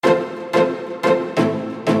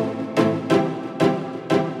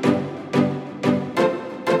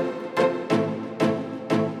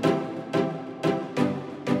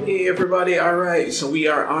everybody. All right, so we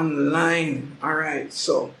are online. All right,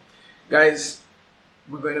 so guys,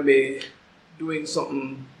 we're going to be doing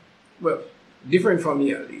something, well, different from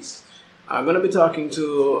me at least. I'm going to be talking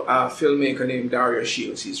to a filmmaker named Dario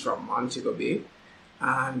Shields. He's from Montego Bay,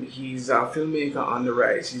 and he's a filmmaker on the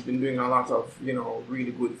rise. He's been doing a lot of,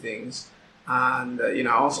 really good things. And,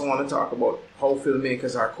 I also want to talk about how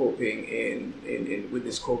filmmakers are coping in with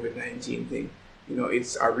this COVID-19 thing.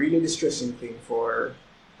 It's a really distressing thing for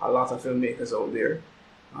a lot of filmmakers out there.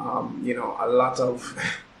 A lot of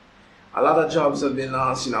a lot of jobs have been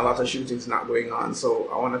lost. A lot of shootings not going on. So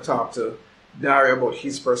I want to talk to Dario about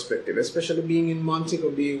his perspective, especially being in Montego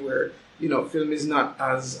Bay, where film is not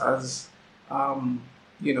as um,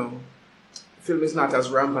 you know film is not as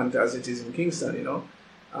rampant as it is in Kingston.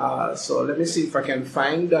 So let me see if I can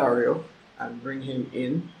find Dario and bring him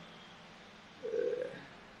in.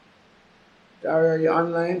 Dario, are you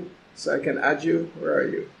online? So I can add you. Where are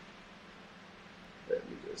you? Let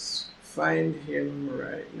me just find him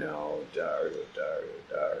right now. Dario.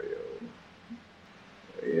 There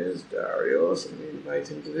he is, Dario. So let me invite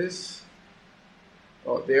him to this.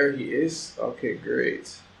 Oh, there he is. Okay,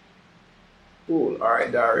 great. Cool. All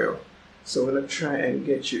right, Dario. So I'm going to try and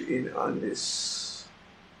get you in on this.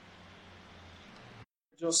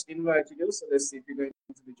 Just invited you, so let's see if you're going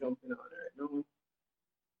to be jumping on right now.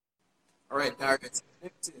 All right, Dario. It's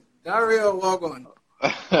connected. Dario, welcome.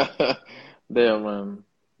 There, man.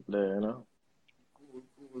 There.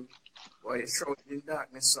 Cool. Boy, you're shrouded in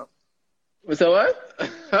darkness, so. So what?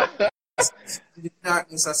 In the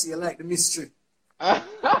darkness, I see you like the mystery.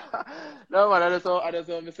 No, man, I just want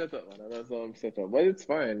to set up, man. I just want to set up. But it's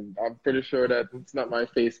fine. I'm pretty sure that it's not my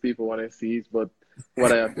face people want to see, but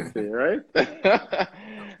what I have to say, right?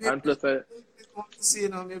 Maybe And plus, ladies want to see,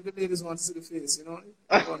 maybe ladies want to see the face,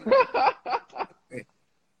 Okay.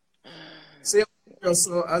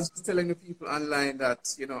 So I was telling the people online that,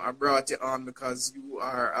 I brought you on because you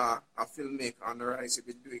are a filmmaker on the rise. You've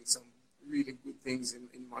been doing some really good things in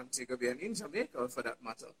Montego Bay and in Jamaica, for that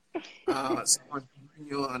matter. So I want to bring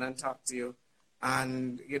you on and talk to you.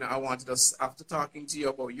 And, I wanted us, after talking to you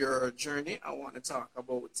about your journey, I want to talk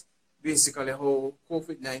about basically how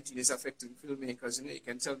COVID-19 is affecting filmmakers. You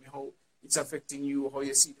can tell me how it's affecting you, how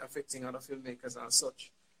you see it affecting other filmmakers and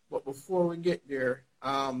such. But before we get there,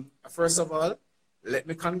 first of all, let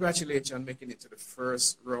me congratulate you on making it to the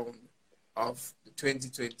first round of the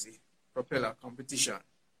 2020 Propeller competition.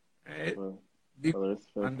 Right? Big well,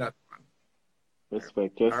 on that one.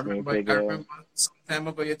 respect, I just me, remember, I remember some time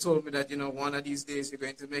ago you told me that, one of these days you're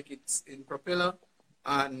going to make it in Propeller,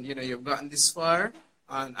 and, you've gotten this far,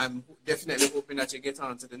 and I'm definitely hoping that you get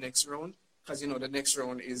on to the next round, because, the next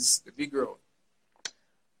round is the big round.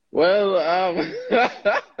 Well,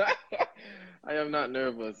 I am not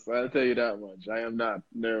nervous. I'll tell you that much. I am not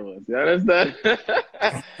nervous. You understand?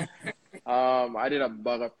 I did a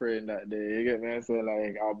bag of praying that day. You get me? So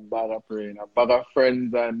like a bag of praying, a bag of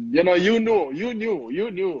friends, and you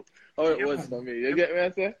knew how it Yeah, was man. for me. You get me?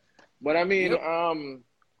 I say? But I mean, Yep.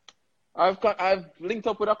 I've linked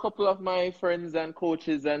up with a couple of my friends and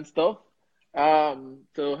coaches and stuff,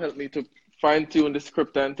 to help me to fine tune the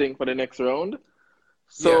script and thing for the next round. Yeah.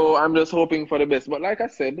 So I'm just hoping for the best. But like I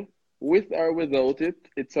said, with or without it,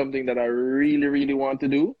 it's something that I really, really want to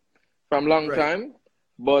do from long Right. time.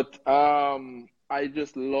 But I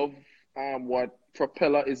just love what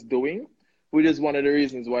Propeller is doing, which is one of the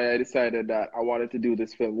reasons why I decided that I wanted to do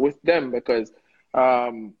this film with them because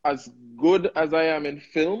as good as I am in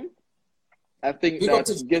film, I think Big up that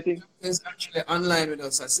to Jeff. getting Jeff is actually online with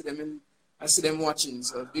us. I see them watching.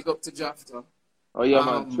 So big up to Jafta. oh yeah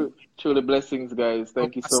man, Um, truly blessings guys.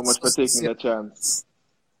 Thank you I so much for taking see, the chance.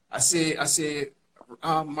 I see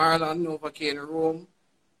Marlon Novake in Rome.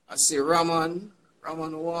 I see Raman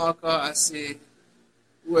Walker. I see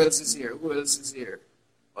who else is here?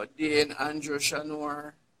 Odin, Andrew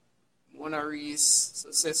Shanor, Mona Reese,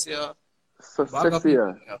 Sucecia, So bag of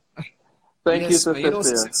people Cecilia, here. thank you, Yes, so man. You know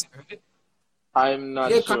Cecilia. Sucecia, right? I'm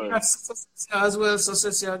not Yeah, sure. congrats to Sucecia as well.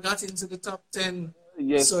 Sucecia got into the top 10. So,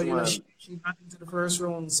 Yes, man. she got into the first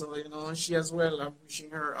round. So, she as well. I'm wishing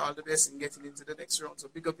her all the best in getting into the next round. So,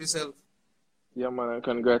 pick up yourself. Yeah, man, and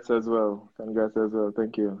congrats as well. Congrats as well.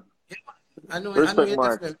 Thank you. Yeah, I know Respect, you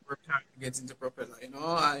Mark. definitely worked hard to get into Propeller.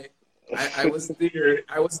 I was there.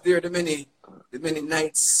 I was there the many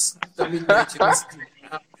nights after midnight. You messaged me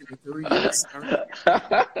asking me to read this. All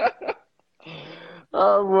right.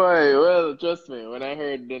 Oh boy. Well, trust me, when I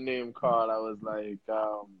heard the name call, I was like,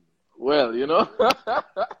 well,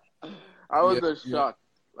 I was Yep, just yep. shocked.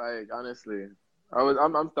 Like, honestly.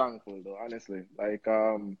 I'm thankful though, honestly. Like,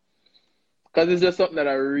 because it's just something that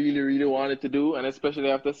I really, really wanted to do, and especially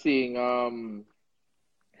after seeing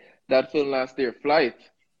that film last year, Flight.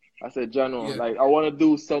 I said, Jano, Yeah, like I want to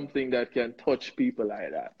do something that can touch people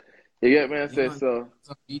like that. You get me? I yeah, said man. so. It's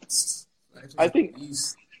a beast. Life is I a think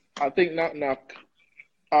beast. I think Knock Knock.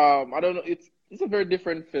 I don't know. It's a very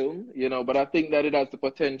different film, you know, but I think that it has the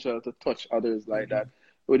potential to touch others like that, Mhm.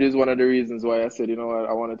 which is one of the reasons why I said, you know what,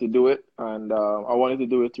 I wanted to do it, and I wanted to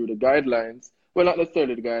do it through the guidelines. Well, not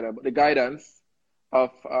necessarily the guideline, but the guidance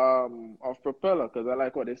of Propeller, because I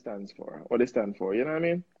like what it stands for, what they stand for. You know what I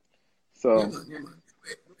mean? Yeah, So. man. Yeah, man.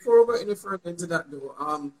 Wait, before we go any further into that,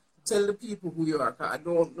 though, tell the people who you are. 'Cause I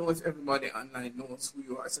don't know if everybody online knows who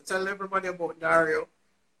you are. So tell everybody about Dario,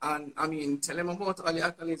 and I mean, tell them about all the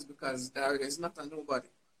accolades because Dario is not a nobody.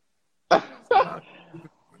 So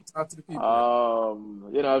talk to the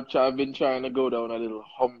people there. I've been trying to go down a little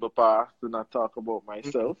humble path to not talk about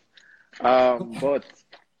myself. But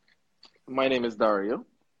my name is Dario.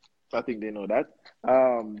 I think they know that.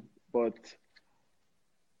 But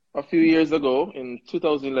a few years ago, in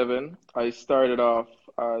 2011, I started off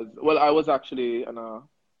as well. I was actually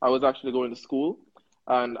going to school,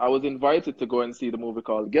 and I was invited to go and see the movie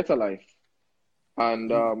called Get a Life.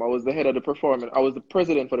 And Mm-hmm. I was the head of the performing. I was the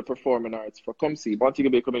president for the performing arts for COMC, Montego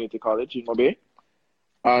Bay Community College in Mobay.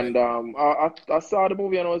 Right. And I saw the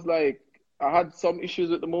movie and I was like, I had some issues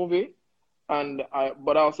with the movie,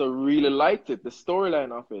 but I also really liked it, the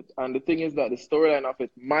storyline of it. And the thing is that the storyline of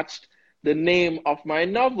it matched the name of my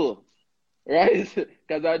novel, right?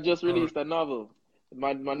 Because I just All right. released a novel.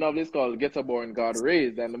 My novel is called Get a Born, God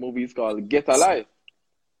Raised, and the movie is called Get Alive.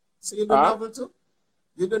 So you do Huh? novel too?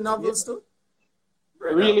 You do Yeah, novels too?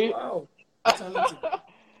 Brother, really? wow. Talented.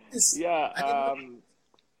 Yes. I didn't know. Yeah.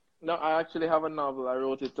 No, I actually have a novel. I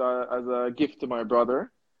wrote it as a gift to my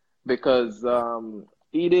brother because Right.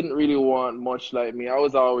 he didn't really want much like me. I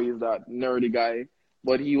was always that nerdy guy,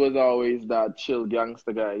 but he was always that chill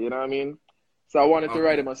gangster guy. You know what I mean? So I wanted to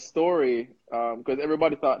write Okay. him a story because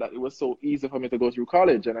everybody thought that it was so easy for me to go through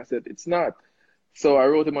college, and I said it's not. So I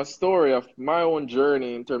wrote him a story of my own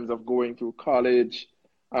journey in terms of going through college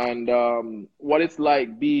and what it's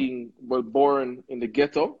like being well born in the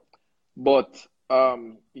ghetto, but or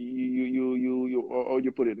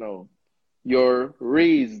you put it now, you're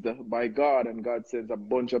raised by God, and God sends a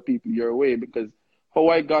bunch of people your way. Because how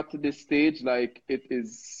I got to this stage, like it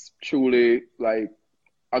is truly like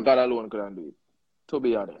a God alone couldn't do it. To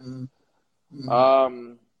be honest. Mm-hmm.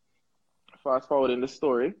 Um, Fast forward in the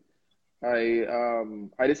story, I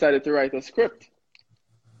decided to write a script,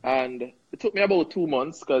 and it took me about 2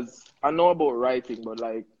 months because I know about writing, but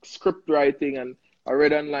like script writing, and I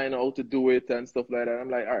read online how to do it and stuff like that. I'm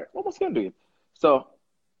like, all right, what was gonna do it? So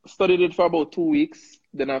studied it for about 2 weeks.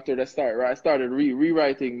 Then after that, I started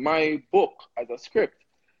rewriting my book as a script.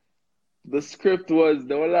 The script was,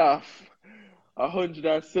 they will laugh,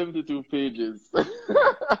 172 pages.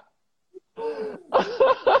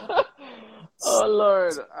 Oh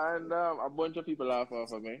Lord, and a bunch of people laugh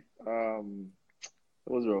off of me. It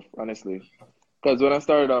was rough, honestly. Because when I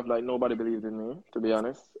started off, like nobody believed in me, to be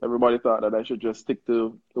honest. Everybody thought that I should just stick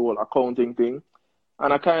to the whole accounting thing,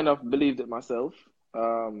 and I kind of believed it myself.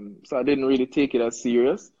 So I didn't really take it as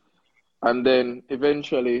serious. And then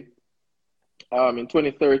eventually, in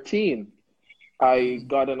 2013, I Mm-hmm.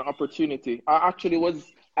 got an opportunity. I actually was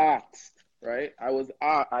asked, right? I was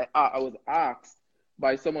asked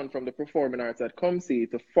by someone from the performing arts at COMC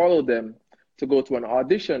to follow them to go to an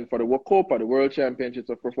audition for the WACOPA, the World Championships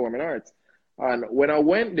of Performing Arts. And when I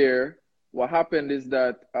went there, what happened is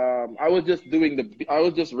that I was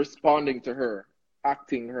just responding to her,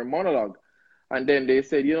 acting her monologue. And then they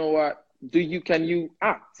said, you know what? Can you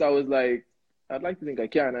act? So I was like, I'd like to think I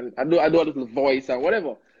can. And I do a little voice and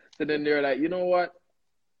whatever. So then they're like, you know what?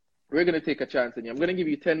 We're going to take a chance on you. I'm going to give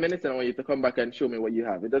you 10 minutes and I want you to come back and show me what you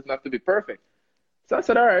have. It doesn't have to be perfect. So I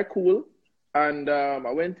said, all right, cool. And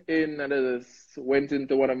I went in and I just went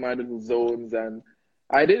into one of my little zones and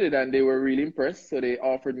I did it and they were really impressed. So they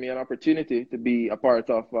offered me an opportunity to be a part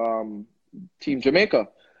of Team Jamaica.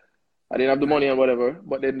 I didn't have the Right. money and whatever,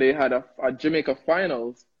 but then they had a Jamaica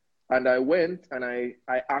finals and I went and I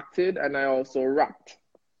acted and I also rapped.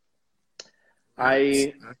 Nice.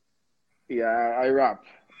 I Yeah, I rap.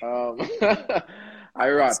 I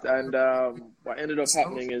Nice. rapped, and what ended up So,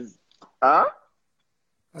 happening is, huh?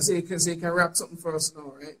 I say you can rap something for us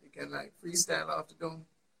now, right? You can like freestyle off the dome.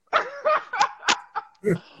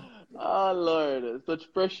 Oh Lord,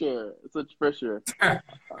 such pressure, such pressure. All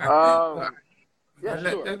right. Um, yeah,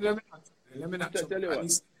 sure. Let me not jump. Tell you At what,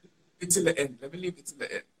 least leave it till the end. Let me leave it till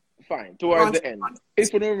the end. fine. You Towards want the end,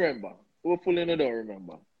 if you don't remember, hopefully you don't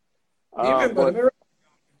remember. you remember? Let But me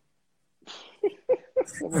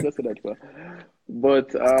I'm gonna say that for.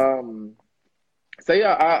 But so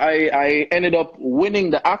yeah, I ended up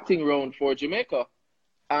winning the acting round for Jamaica,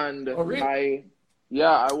 and Oh, really?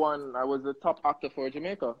 I won. I was the top actor for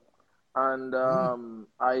Jamaica, and Mm,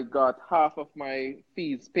 I got half of my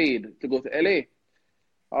fees paid to go to LA.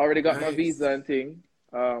 I already got my visa nice. and thing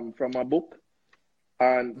from my book,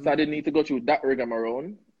 and so I didn't Mm, need to go through that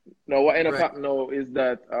rigmarole. Now, what ended up right. happening now is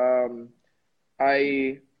that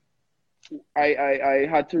I I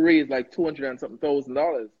had to raise like 200 and something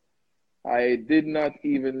 $1,000. I did not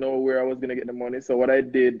even know where I was gonna get the money. So what I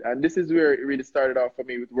did, and this is where it really started off for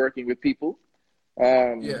me with working with people.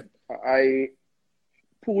 Yeah. I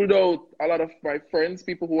pulled out a lot of my friends,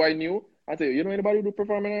 people who I knew. I said, you know anybody who do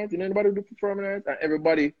performing arts? You know anybody who do performing arts? And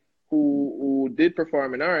everybody who did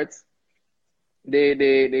performing arts,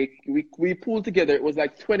 we pulled together. It was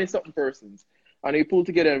like 20 something persons, and we pulled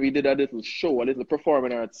together and we did a little show, a little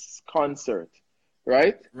performing arts concert,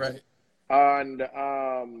 right? Right. And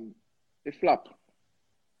it flopped.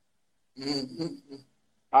 Mm-hmm.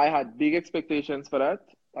 I had big expectations for that.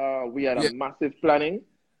 We had a Yeah. massive planning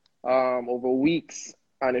over weeks,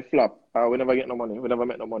 and it flopped. We never get no money. We never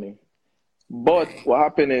make no money. But Man. what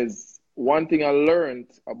happened is one thing I learned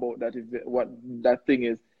about that is what that thing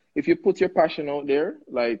is. If you put your passion out there,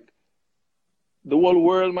 like the whole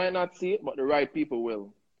world might not see it, but the right people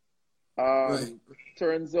will. Right.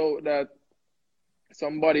 Turns out that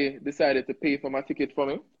somebody decided to pay for my ticket for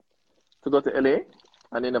me to go to LA,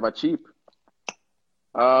 and they never cheap.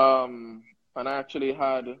 And I actually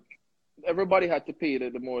had everybody had to pay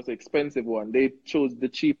the most expensive one. They chose the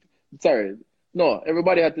cheap. Sorry, no,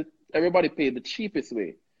 everybody paid the cheapest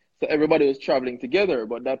way. So everybody was traveling together.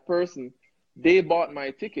 But that person, they bought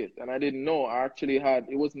my ticket, and I didn't know. I actually had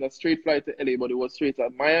it wasn't a straight flight to LA, but it was straight to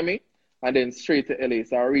Miami and then straight to LA.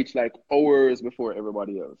 So I reached like hours before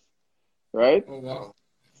everybody else, right? Oh, wow.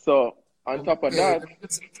 So on top of Okay. that,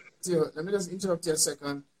 Let me just interrupt you a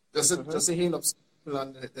second. uh-huh, Just to hail up some people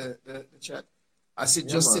on the chat. I see yeah,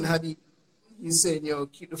 Justin man, Haddy. He's saying, yo,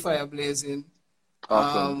 keep the fire blazing.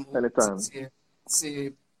 awesome, What else is anytime. here?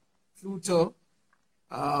 Say Pluto.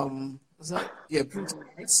 What's that? Yeah, Pluto.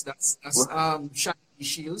 That's Shiny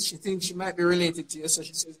Shields. She thinks she might be related to you, so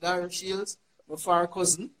she says Daryl Shields, my far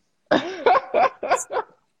cousin.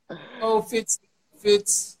 Oh,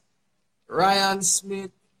 Fitz, Ryan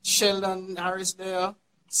Smith, Sheldon Harris there,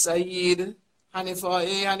 Saeed, Hanifa.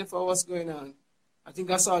 Hey, Hanifa, what's going on? I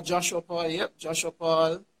think I saw Joshua Paul. Yep, Joshua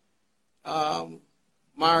Paul, um,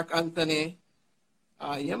 Mark Anthony.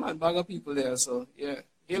 Yeah, man, bag of people there. So, yeah,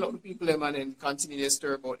 hail out the people there, man, and continue their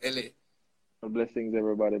story about LA. Blessings,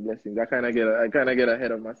 everybody. Blessings. I kind of get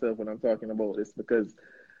ahead of myself when I'm talking about this because,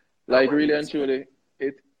 Ah, like, man, really and it's good. truly,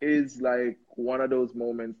 it is like one of those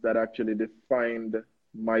moments that actually defined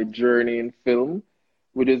my journey in film,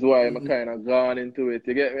 which is why I'm Mhm. kind of gone into it.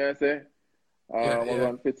 You get me? I say, Yeah, I'm yeah,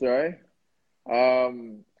 going Fitzroy.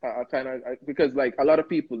 I kind of because like a lot of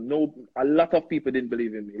people know, a lot of people didn't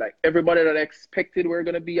believe in me. Like everybody that I expected were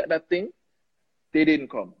gonna be at that thing, they didn't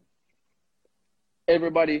come.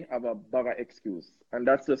 Everybody have a bugger excuse, and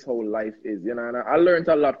that's just how life is, you know. And I learned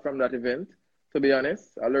a lot from that event. To be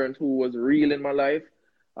honest, I learned who was real in my life.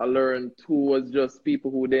 I learned who was just people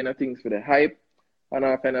who did things for the hype and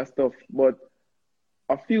all kind of stuff. But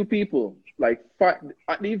a few people, like at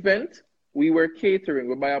the event, we were catering.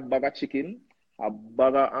 We buy a bag of chicken,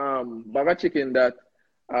 bag of chicken that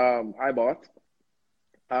I bought.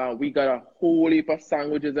 We got a whole heap of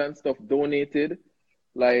sandwiches and stuff donated.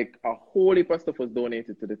 Like a whole heap of stuff was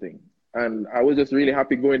donated to the thing. And I was just really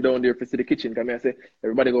happy going down there to see the kitchen. Come here, I say,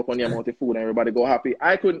 everybody go on the amount of food and everybody go happy.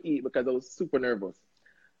 I couldn't eat because I was super nervous.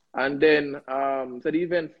 And then, so the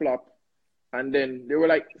event flopped. And then there were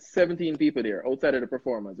like 17 people there outside of the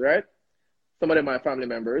performers, right? Some of them are family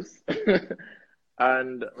members.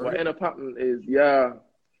 And For what real. ended up happening is, yeah.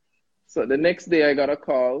 So the next day I got a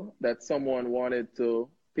call that someone wanted to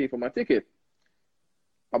pay for my ticket.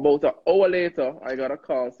 About an hour later, I got a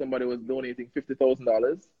call. Somebody was donating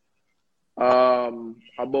 $50,000.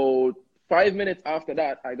 About 5 minutes after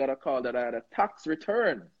that, I got a call that I had a tax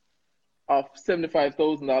return of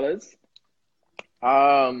 $75,000.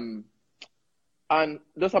 Um, and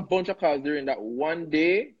just a bunch of calls during that one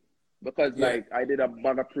day because Yeah. like I did a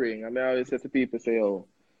bag of praying. I mean, I always say to people, say, oh,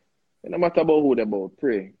 it no matter about who they about,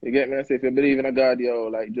 pray. You get me? I say, if you believe in a God, yo,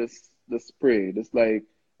 like just pray. Just like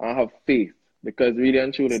I have faith. Because really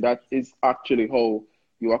and truly, that is actually how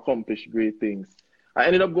you accomplish great things. I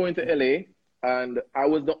ended up going to LA and I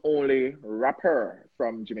was the only rapper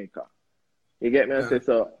from Jamaica. You get me? I say Yeah.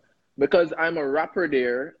 so because I'm a rapper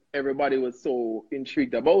there, everybody was so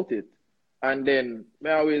intrigued about it. And then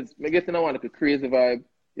me getting on like a crazy vibe,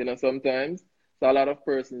 sometimes. So a lot of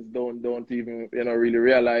persons don't even, really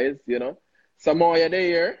realize, Samoya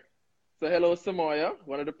there. So hello Samoya,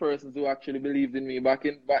 one of the persons who actually believed in me back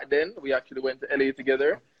then. We actually went to LA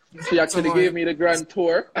together. She actually gave me the grand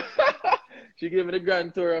tour. She gave me the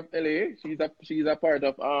grand tour of LA. She's a part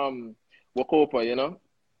of Wacopa,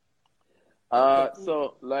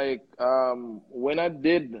 so like when I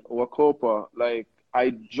did Wacopa, like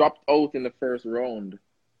I dropped out in the first round,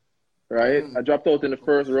 right? I dropped out in the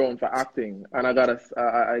first round for acting, and I got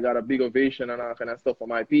a big ovation and all kind of stuff for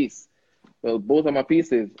my piece. Well, both of my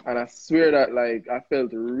pieces, and I swear that like I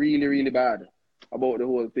felt really really bad about the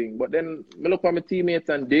whole thing. But then I look at my teammates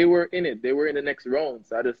and they were in it. They were in the next round,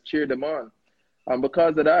 so I just cheered them on. And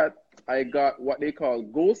because of that, I got what they call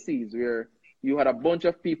go-sees, where you had a bunch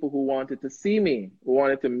of people who wanted to see me, who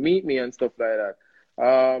wanted to meet me and stuff like that.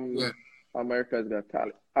 Yeah. America's Got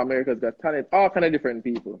Talent. America's Got Talent. All kind of different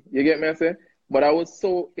people. You get me? I say? But I was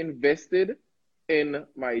so invested in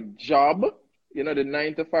my job, the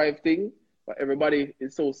 9 to 5 thing. But everybody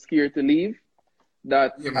is so scared to leave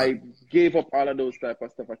that Yeah, man. I gave up all of those type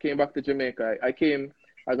of stuff. I came back to Jamaica. I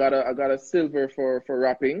got a silver for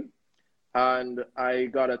rapping, and I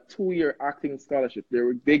got a 2 year acting scholarship.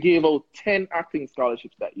 They gave out 10 acting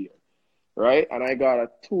scholarships that year, right? And I got a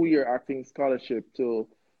 2 year acting scholarship to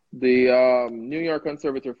the New York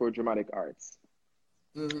Conservatory for Dramatic Arts.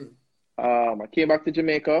 Mm-hmm. I came back to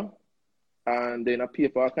Jamaica, and then I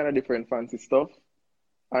paid for all kind of different fancy stuff.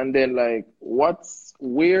 And then, like, what's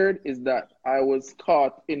weird is that I was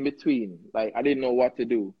caught in between. Like, I didn't know what to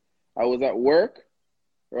do. I was at work,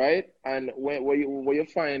 right? And what you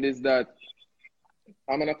find is that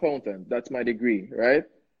I'm an accountant. That's my degree, right?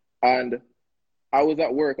 And I was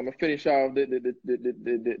at work. I'm gonna finish off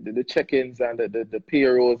the check-ins and the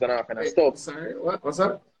payrolls and all kind of Wait, stuff. sorry, what? What's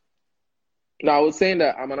up? Now, I was saying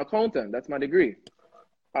that I'm an accountant. That's my degree.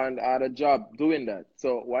 And I had a job doing that.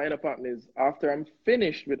 So what ended up happening is after I'm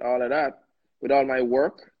finished with all of that, with all my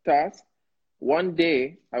work tasks, one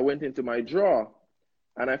day I went into my drawer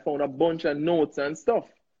and I found a bunch of notes and stuff.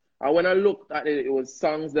 And when I looked at it, it was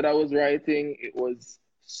songs that I was writing, it was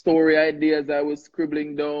story ideas I was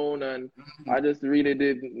scribbling down, and I just really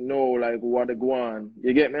didn't know like what to go on.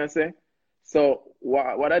 You get me? I say. So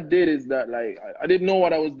what I did is that like I didn't know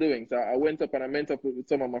what I was doing. So I went up and I met up with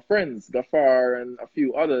some of my friends, Gafar and a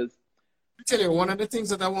few others. I tell you, one of the things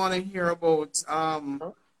that I want to hear about,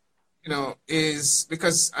 is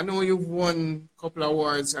because I know you've won a couple of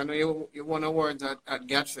awards. I know you won awards at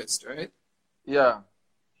Gatfest, right? Yeah.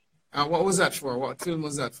 What was that for? What film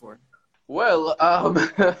was that for? Well,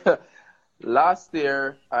 last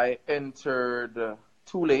year I entered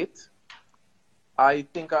Too Late. I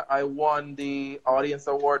think I won the audience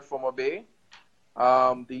award from Obey.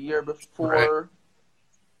 The year before,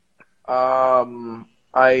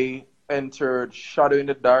 I entered Shadow in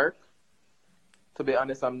the Dark. To be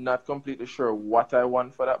honest, I'm not completely sure what I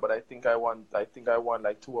won for that, but I think I won. I think I won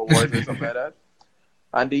like 2 awards or something like that.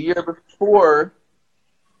 And the year before,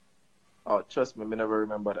 oh, trust me, I never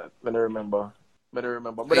remember that. I never remember. But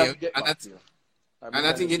I'll get back to you. And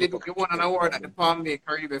I think you won an award at the Palm Bay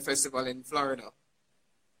Caribe Festival in Florida.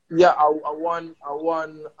 Yeah, I won.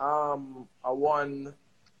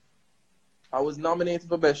 I was nominated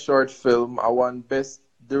for Best Short Film. I won Best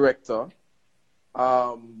Director.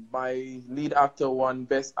 My lead actor won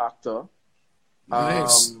Best Actor.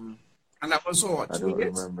 Nice. And that was what? I Too don't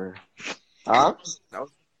Late? remember. Huh?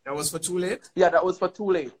 That was for Too Late? Yeah, that was for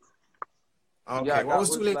Too Late. Okay. Yeah, what was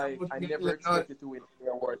that Too was Late like about? I never expected to win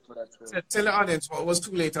the award for that film. Tell the audience what was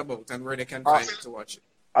Too Late about and where they can find it to watch it.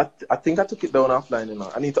 I think I took it down offline,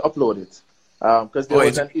 I need to upload it. Because there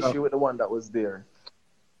was an issue with the one that was there.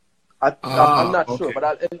 I'm not sure, but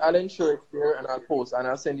I'll ensure it's there, and I'll post, and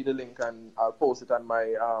I'll send you the link, and I'll post it on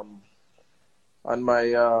my my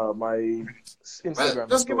Instagram. Well,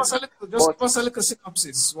 just give us a little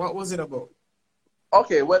synopsis. What was it about?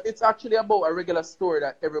 Okay, well, it's actually about a regular story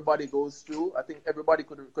that everybody goes through. I think everybody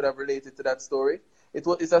could have related to that story.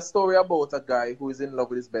 It's a story about a guy who is in love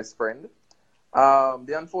with his best friend.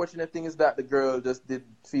 The unfortunate thing is that the girl just did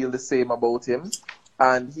feel the same about him,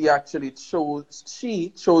 and she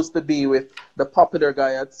chose to be with the popular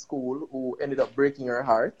guy at school who ended up breaking her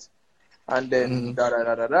heart. And then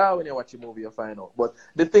when you watch the movie, you find out. But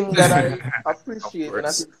the thing that I appreciate, and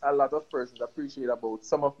I think a lot of persons appreciate about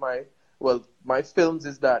some of my films,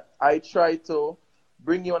 is that I try to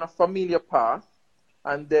bring you on a familiar path,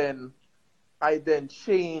 and then I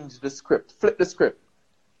change the script, flip the script,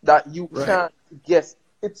 that you can't guess.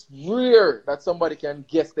 It's rare that somebody can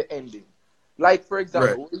guess the ending. Like, for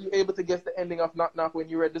example, were you able to guess the ending of Knock Knock when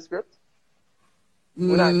you read the script?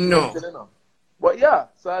 We're not No. invested enough. But yeah,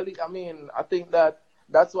 so I mean, I think that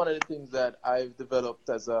that's one of the things that I've developed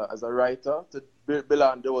as a writer to build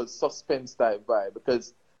on those suspense type vibe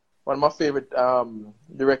because one of my favorite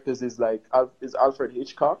directors is like is Alfred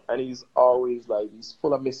Hitchcock, and he's always like he's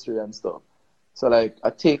full of mystery and stuff. So like I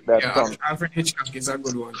take that Yeah, from Alfred Hitchcock is a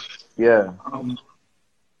good one. yeah. Um,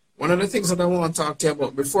 One of the things that I want to talk to you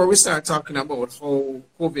about before we start talking about how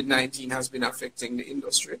COVID-19 has been affecting the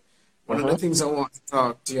industry, one of the Uh-huh. things I want to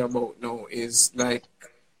talk to you about now is like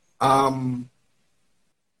um,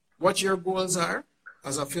 what your goals are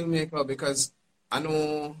as a filmmaker because I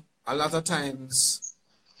know a lot of times,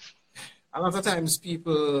 a lot of times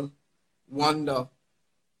people wonder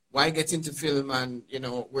why get into film and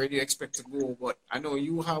where do you expect to go, but I know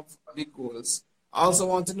you have big goals. I also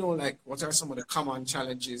want to know like what are some of the common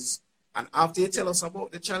challenges, and after you tell us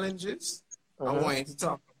about the challenges, I Uh-huh. want you to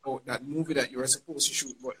talk about that movie that you were supposed to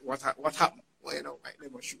shoot, but what happened, well, I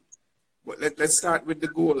never shoot. But let's start with the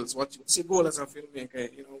goals. What's your goal as a filmmaker?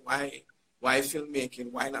 Why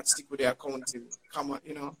filmmaking? Why not stick with the accounting? Come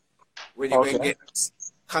on, where you going to Okay. get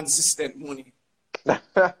consistent money.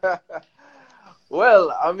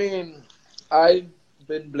 Well, I mean, I've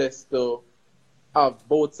been blessed to have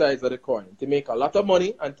both sides of the coin, to make a lot of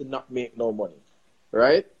money and to not make no money,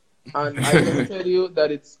 right? And I can tell you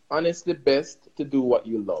that it's honestly best to do what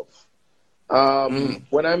you love. Mm,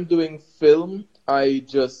 When I'm doing film, I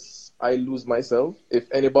lose myself. If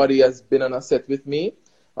anybody has been on a set with me,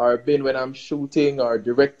 or been when I'm shooting or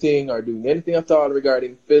directing or doing anything at all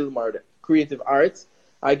regarding film or the creative arts,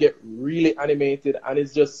 I get really animated, and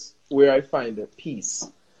it's just where I find the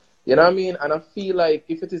peace. You know what I mean? And I feel like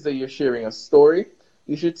if it is that you're sharing a story,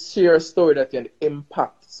 you should share a story that can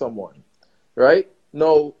impact someone, right?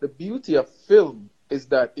 Now, the beauty of film is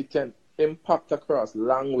that it can impact across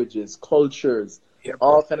languages, cultures, yep.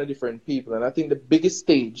 all kind of different people. And I think the biggest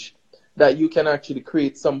stage that you can actually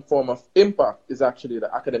create some form of impact is actually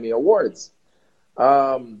the Academy Awards.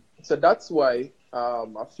 So that's why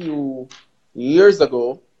a few years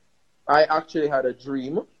ago, I actually had a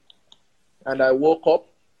dream, and I woke up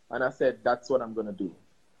and I said, "That's what I'm gonna do."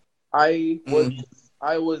 I was Mm,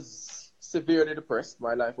 I was severely depressed.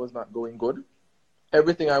 My life was not going good.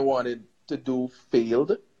 Everything I wanted to do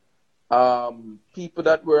failed. People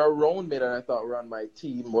that were around me that I thought were on my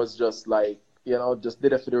team was just like, just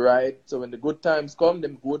did it for the ride. So when the good times come,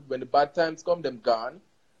 them good. When the bad times come, them gone.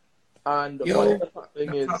 And what yo, ended up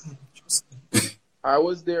happening that is happens. Trust me. I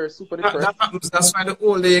was there super That depressed. happens. That's why the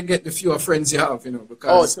older you get, the fewer friends you have,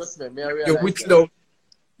 Oh, because trust me, may I you realize that. whittle out,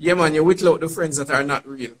 yeah, man, you whittle out the friends that are not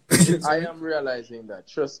real. I am realizing that,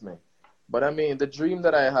 trust me. But I mean, the dream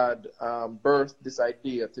that I had birthed this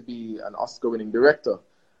idea to be an Oscar winning director.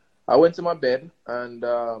 I went to my bed, and,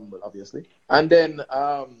 well, obviously. And then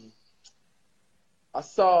I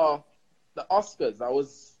saw the Oscars. I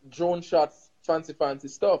was drone shots, fancy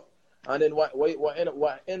stuff. And then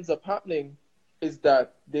what ends up happening is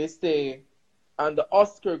that they say, and the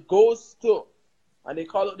Oscar goes to, and they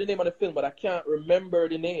call out the name of the film, but I can't remember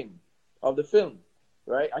the name of the film,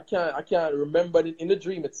 right? I can't remember it in the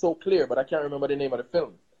dream. It's so clear, but I can't remember the name of the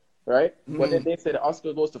film, right? But then Mm, they say the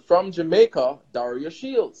Oscar goes to From Jamaica, Dario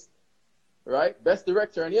Shields, right? Best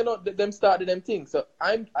director, and them started them things. So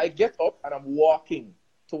I get up and I'm walking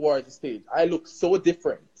towards the stage. I look so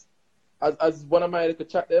different. As one of my little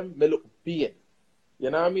chat them, me look big. You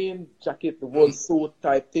know what I mean? Jacket, the whole mm, suit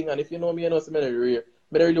type thing. And if you know me, you know so me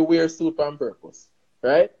really wear suit on purpose.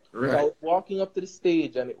 Right? So I right. was walking up to the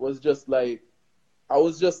stage, and it was just like I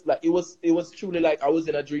was just like it was truly like I was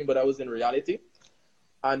in a dream, but I was in reality.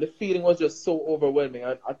 And the feeling was just so overwhelming.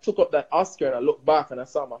 And I took up that Oscar, and I looked back, and I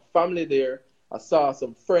saw my family there. I saw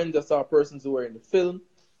some friends. I saw persons who were in the film.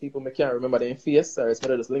 People me can't remember their face, so I just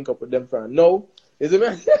just link up with them for a no. Is it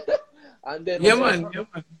man? and then Yeah, what ended up man. Yeah, happening,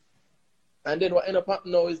 man. and then what ended up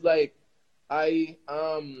happening now is like I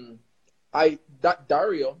that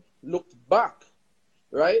Dario looked back,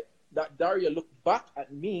 right? That Dario looked back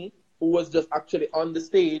at me, who was just actually on the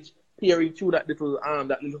stage peering through that little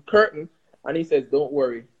curtain, and he says, "Don't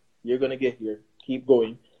worry, you're gonna get here. Keep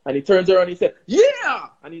going." And he turns around and he said, "Yeah!"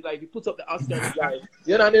 And he puts up the Oscar, and he's like,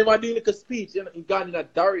 and then I do like a speech, he got in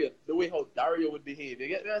that Dario, the way how Dario would behave. You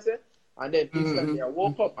get what I said? And then instantly Mm-hmm. I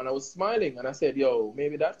woke up and I was smiling, and I said, "Yo,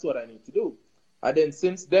 maybe that's what I need to do." And then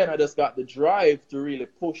since then I just got the drive to really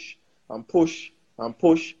push and push and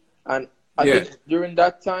push. And I Yeah. think during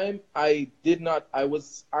that time, I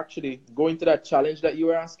was actually going to that challenge that you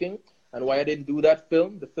were asking, and why I didn't do that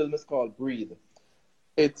film. The film is called Breathe.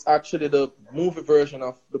 It's actually the movie version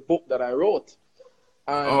of the book that I wrote.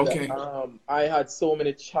 And Okay. I had so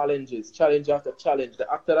many challenges, challenge after challenge.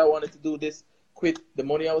 The actor that wanted to do this quit. The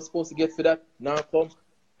money I was supposed to get for that now come,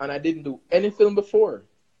 and I didn't do any film before.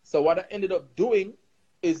 So what I ended up doing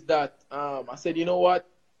is that I said, you know what,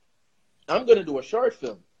 I'm gonna do a short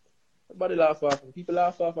film. Everybody laugh off me. People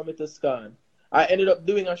laugh off me to scan. I ended up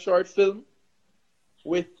doing a short film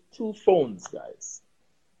with 2 phones, guys.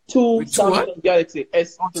 2 With two what? Samsung Galaxy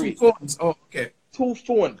Oh, 2 S3. phones. Oh, okay. 2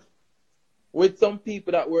 phones with some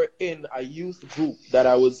people that were in a youth group that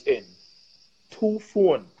I was in. 2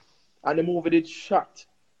 phones. And the movie did shot.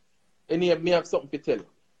 And here, me have something to tell you.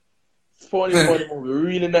 Funny movie.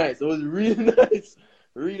 Really nice. It was really nice.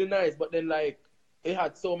 Really nice. But then, like, it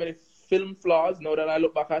had so many film flaws now that I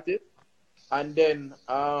look back at it. And then,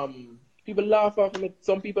 people laugh off of me.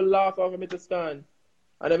 Some people laugh off of me to stand.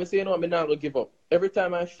 And then I say, you know what, I'm not going to give up. Every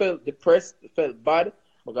time I felt depressed, felt bad,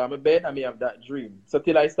 I got my bed and me have that dream. So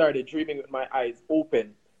till I started dreaming with my eyes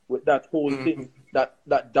open with that whole thing,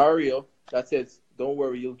 that Dario that says, don't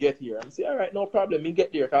worry, you'll get here. I'm saying, all right, no problem, me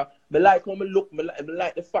get there. Cause me like how me look, me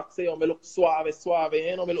like the fact say, me look suave,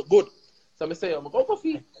 you know, me look good. So I say, I'm go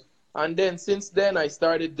coffee. And then since then, I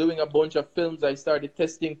started doing a bunch of films. I started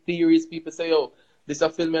testing theories. People say, oh, this a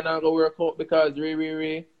film and not gonna work out because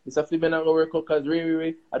this a film and not gonna work out because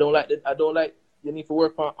I don't like you need to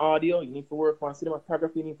work on audio, you need to work on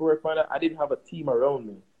cinematography, you need to work on that. I didn't have a team around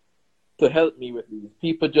me to help me with these.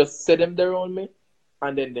 People just set them there on me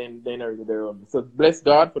and then are there on me. So bless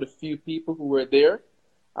God for the few people who were there.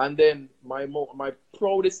 And then my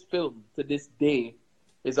proudest film to this day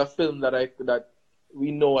is a film that we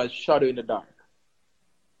know as Shadow in the Dark.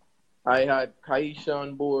 I had Kaisha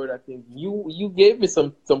on board. I think you gave me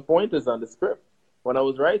some pointers on the script when I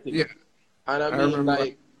was writing. Yeah. And I mean,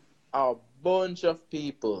 like, a bunch of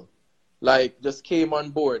people, like, just came on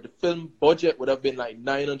board. The film budget would have been like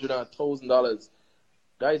 $900 or $1,000.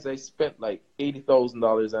 Guys, I spent like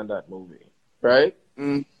 $80,000 on that movie, right?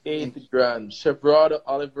 80 grand. Chevrada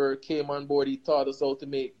Oliver came on board. He taught us how to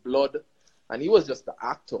make blood. And he was just the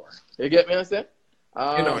actor. You get me, I say?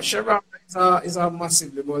 You know, Chevrada is a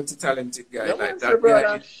massively multi-talented guy. Yeah, like man,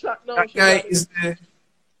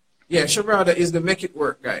 Chevrada is the make it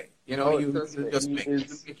work guy. You know, you just make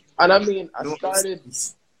it. And I mean,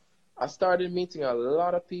 I started meeting a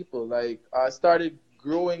lot of people. Like, I started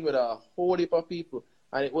growing with a whole heap of people,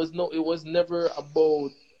 and it was never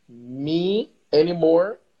about me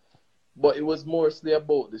anymore, but it was mostly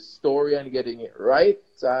about the story and getting it right.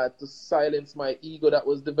 So I had to silence my ego that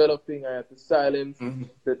was developing. I had to silence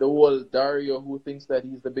the whole Dario who thinks that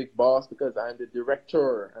he's the big boss because I'm the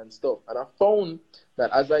director and stuff. And I found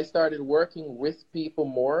that as I started working with people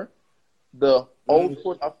more, the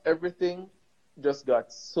output of everything just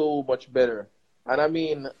got so much better. And I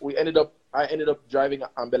mean, I ended up driving an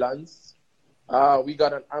ambulance. We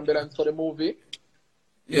got an ambulance for the movie.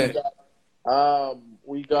 Yeah.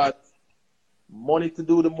 We got money to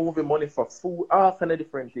do the movie, money for food, all kind of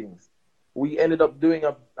different things. We ended up doing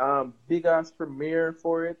a big ass premiere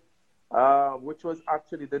for it, which was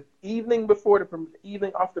actually the evening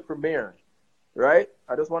of the premiere, right?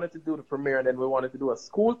 I just wanted to do the premiere, and then we wanted to do a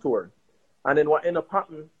school tour. And then what ended up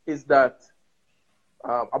happening is that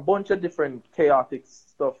a bunch of different chaotic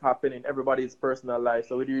stuff happened in everybody's personal life,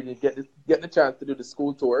 so we didn't get the chance to do the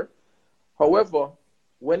school tour. However,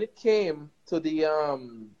 when it came to the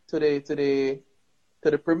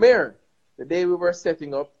premiere, the day we were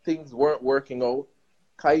setting up, things weren't working out.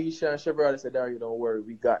 Kaisha and Chevrada said, "Dario, don't worry,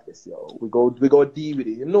 we got this, yo. We go deal with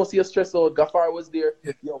it. You know, see you stressed out. Gafar was there.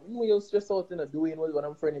 Yo, me when you stressed out, doing what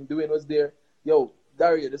I'm friend him doing was there. Yo,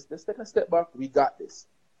 Dario, just take a step back. We got this."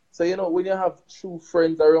 So, you know, when you have true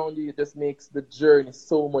friends around you, it just makes the journey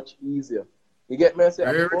so much easier. You get me? I say,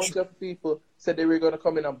 a bunch of people said they were going to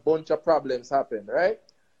come in, a bunch of problems happened, right?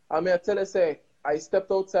 I mean, I tell you, say, I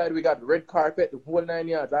stepped outside, we got red carpet, the whole 9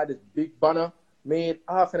 yards. I had this big banner, made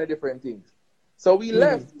all kind of different things. So we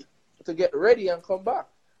left to get ready and come back.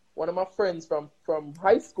 One of my friends from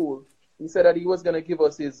high school, he said that he was going to give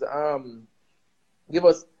us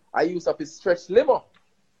a use of his stretch limo.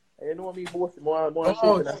 And you know me both more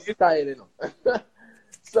shape and style, you know.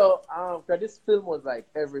 So, cause this film was like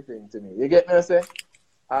everything to me. You get me, I say?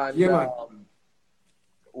 And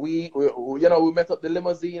we met up the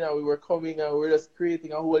limousine and we were coming and we were just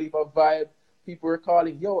creating a whole heap of vibe. People were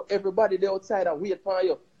calling, yo, everybody there outside and wait for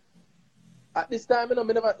you. At this time, you know,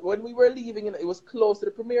 when we were leaving, you know, it was close to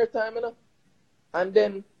the premiere time, you know. And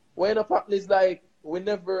then when up happened is like we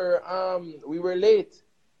were late.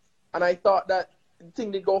 And I thought that the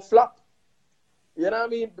thing did go flop. You know what I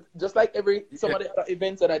mean? Just like some of the other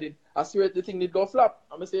events that I did, I swear the thing did go flop.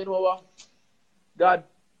 I'm saying, you know what? God,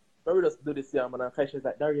 But we just do this, yeah, man. And Kaisha's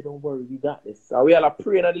like, Dario, don't worry, we got this. And we all are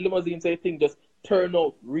praying at the limousine, so everything just turned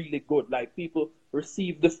out really good. Like, people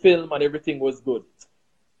received the film and everything was good.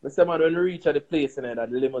 But say, man, when we reach at the place, and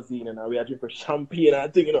at the limousine, and we are drinking champagne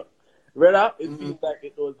and thing, Brother, it feels like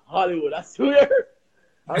it was Hollywood, I swear.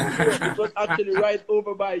 I swear, it was actually right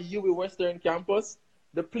over by UWI Western Campus.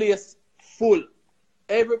 The place full.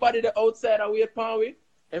 Everybody the outside are wait for we.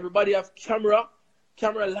 Everybody have camera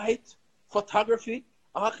light, photography,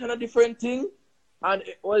 all kind of different thing. And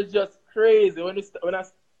it was just crazy.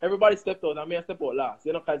 Everybody stepped out, and me I stepped out last,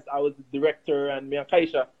 because I was the director, and me and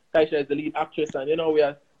Kaisha is the lead actress, and we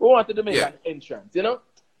wanted to make an entrance,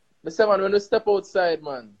 The seven, when we step outside,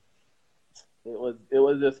 man, it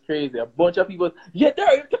was just crazy. A bunch of people,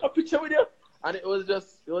 there, you take a picture with you. And it was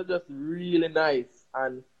just really nice.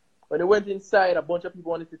 And when we went inside, a bunch of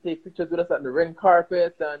people wanted to take pictures with us at the red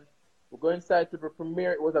carpet, and we go inside to the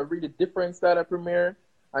premiere. It was a really different style of premiere.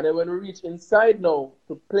 And then when we reached inside now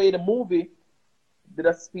to play the movie, did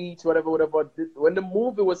a speech, whatever. When the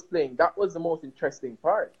movie was playing, that was the most interesting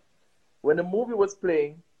part. When the movie was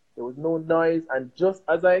playing, there was no noise, and just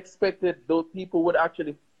as I expected, those people would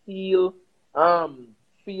actually feel the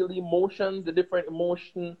emotions, the different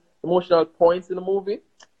emotional points in the movie.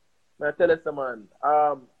 And I tell you, man,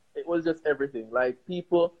 it was just everything. Like,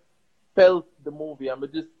 people felt the movie, and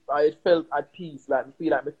I felt at peace. Like, I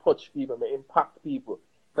feel like me touch people, me impact people,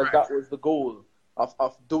 because that was the goal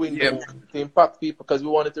of doing the movie, to impact people, because we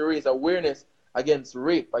wanted to raise awareness against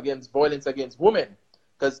rape, against violence against women.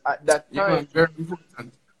 Because at that time, very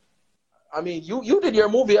important. I mean, you did your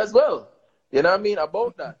movie as well. You know what I mean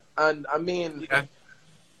about that, and I mean,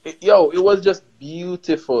 it was just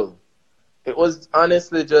beautiful. It was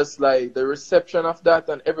honestly just like the reception of that,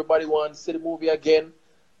 and everybody wanted to see the movie again.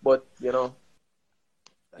 But man,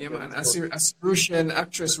 I see Russian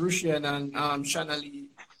actress Russian and Shanna Lee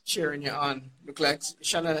cheering you on. Look like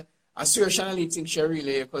Shanna. I swear Shanna Lee thinks she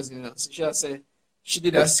really your cousin. So she said she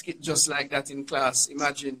did a skit just like that in class.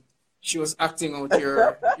 Imagine she was acting out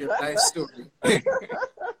your life story.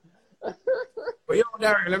 But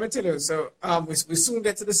Dario, let me tell you. So we soon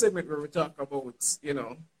get to the segment where we talk about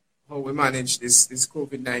how we manage this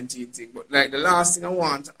COVID-19 thing. But like the last thing I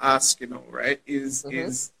want to ask, right, is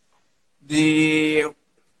the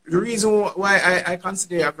reason why I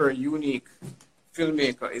consider you a very unique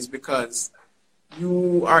filmmaker is because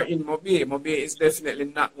you are in Mobay. Mobay is definitely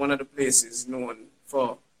not one of the places known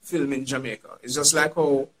for film in Jamaica. It's just like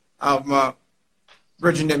how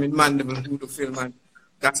bridging them in Mandeville who do film, and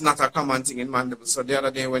that's not a common thing in Mandeville. So the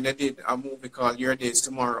other day when they did a movie called Your Days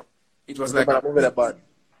Tomorrow, it was like a movie that bad.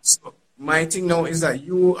 So my thing now is that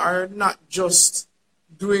you are not just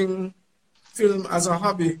doing film as a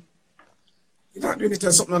hobby. You're not doing it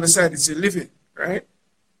as something on the side. It's a living, right?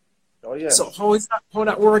 Oh yeah. So how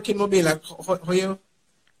that working will be like? How you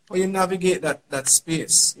navigate that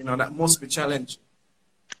space? That must be challenging.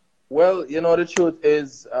 Well, the truth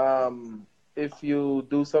is, if you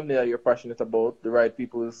do something that you're passionate about, the right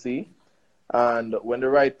people will see, and when the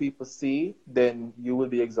right people see, then you will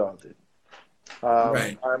be exalted.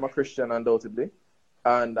 Right. I'm a Christian, undoubtedly,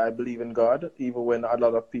 and I believe in God, even when a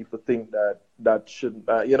lot of people think that should,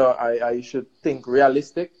 I should think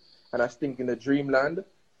realistic, and I think in the dreamland.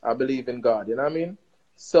 I believe in God, you know what I mean?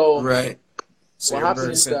 So, right. So what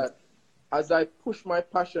happens is that as I push my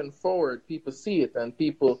passion forward, people see it, and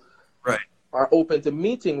people are open to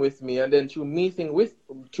meeting with me, and then through meeting with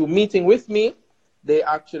me, they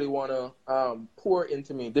actually want to pour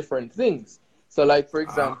into me different things. So, like, for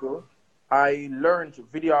example, I learned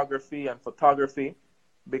videography and photography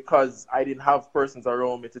because I didn't have persons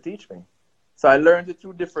around me to teach me. So I learned it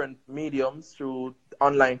through different mediums, through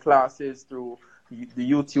online classes, through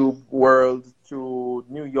the YouTube world, through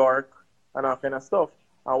New York, and all kind of stuff.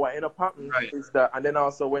 And what ended up happening is that, and then I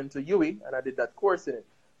also went to UWI, and I did that course in it.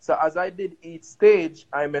 So as I did each stage,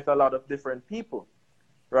 I met a lot of different people,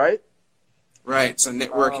 right? Right, so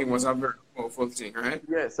networking was a very powerful thing, right?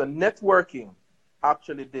 Yeah, so networking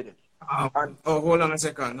actually did it. Hold on a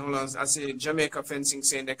second. Hold on. I see Jamaica Fencing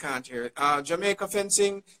saying they can't hear it. Jamaica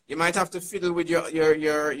Fencing, you might have to fiddle with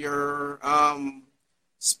your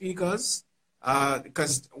speakers,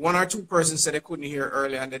 because one or two persons said they couldn't hear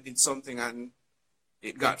earlier and they did something and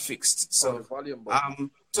it got fixed. So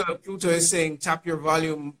Pluto is saying tap your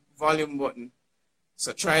volume button.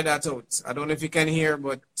 So try that out. I don't know if you can hear,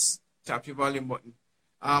 but tap your volume button.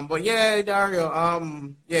 But yeah, Dario.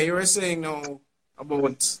 You were saying now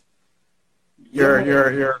about your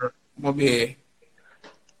Mobay.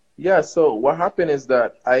 Yeah, so what happened is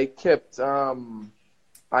that I kept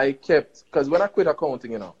because when I quit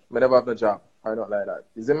accounting, I never have a job. I don't like that.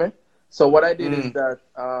 You see me? So what I did is Mm. that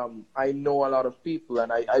I know a lot of people,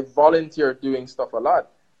 and I volunteer doing stuff a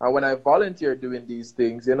lot. And when I volunteer doing these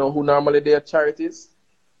things, you know who normally they are charities?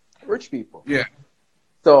 Rich people. Yeah.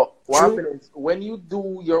 So what True. happens is when you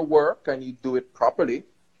do your work and you do it properly,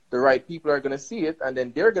 the right people are gonna see it, and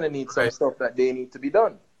then they're gonna need some Right. stuff that they need to be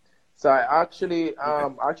done. So I Yeah.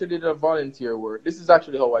 actually did a volunteer work. This is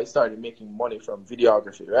actually how I started making money from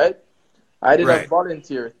videography, right? I did a Right.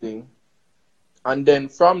 volunteer thing, and then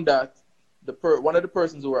from that, one of the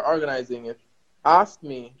persons who were organizing it asked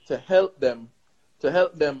me help them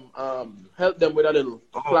with a little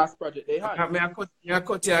Oh, class project they had. I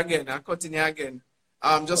cut you again. I cut in you again.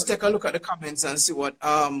 Just take a look at the comments and see what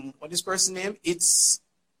this person name. It's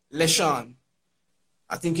Leshan.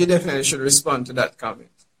 I think you definitely should respond to that comment.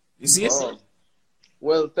 You see it? Oh,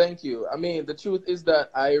 well, thank you. I mean, the truth is that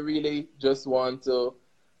I really just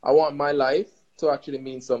I want my life to actually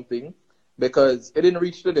mean something because it didn't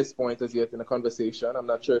reach to this point as yet in the conversation. I'm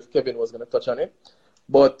not sure if Kevin was going to touch on it,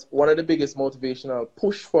 but one of the biggest motivational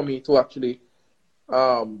push for me to actually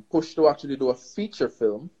push to actually do a feature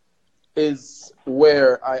film is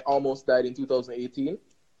where I almost died in 2018.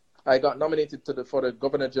 I got nominated for the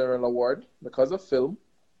Governor General Award because of film.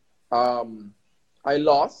 Um, I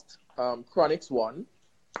lost. Chronix won.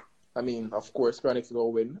 I mean, of course, Chronix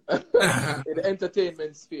will win in the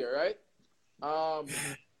entertainment sphere, right?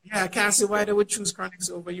 Yeah, I can't see why they would choose Chronix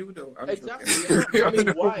over you, though. I'm Exactly. You know, I mean,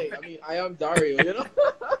 joking. why? I mean, I am Dario. You know.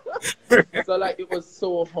 So like, it was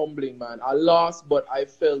so humbling, man. I lost, but I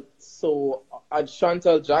felt so. And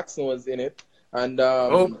Chantal Jackson was in it, and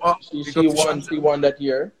Oh, big she up to won. She Chantal. won that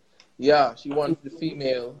year. Yeah, she won the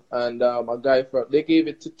female, and a guy from. They gave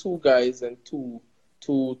it to two guys and two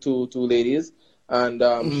ladies, and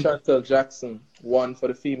Mhm. Chantal Jackson won for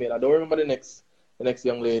the female. I don't remember the next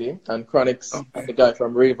young lady, and Chronix and Okay. the guy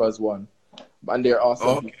from Ravers won, and they're awesome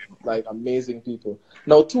Okay. people, like amazing people.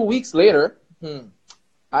 Now 2 weeks later,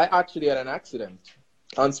 I actually had an accident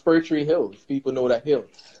on Spur Tree Hill. If people know that hill,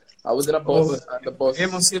 I was in a Oh, bus, and you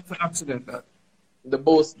must see an accident. That. the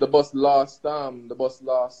bus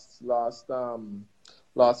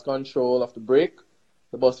lost control of the brake.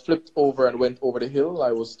 The bus flipped over and went over the hill.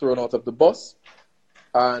 I was thrown out of the bus,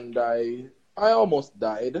 and I almost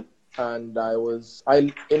died. And I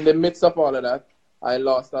in the midst of all of that, I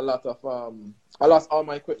lost a lot of I lost all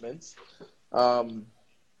my equipment. Um,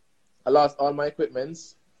 I lost all my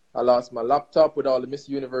equipments. I lost my laptop with all the Miss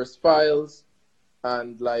Universe files,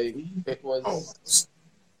 and like it Oh, was,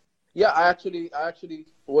 yeah. I actually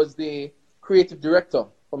was the creative director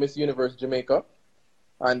for Miss Universe Jamaica,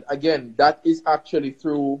 and again, that is actually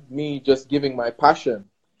through me just giving my passion.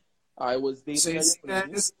 I was so dating a young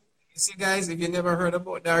lady. you see, guys, if you never heard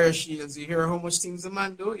about Dario Shields, you hear how much things the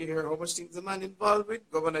man do. You hear how much things the man involved with.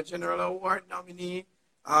 Governor General Award nominee,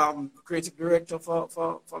 creative director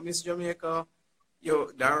for Miss Jamaica.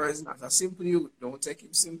 Yo, Dario is not a simple youth. Don't take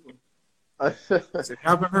him simple. So if you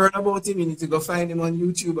haven't heard about him, you need to go find him on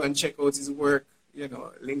YouTube and check out his work. You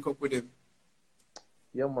know, link up with him.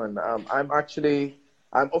 Yeah, man.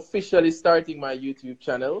 I'm officially starting my YouTube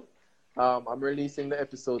channel. I'm releasing the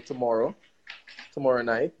episode tomorrow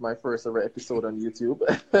night, my first ever episode on YouTube.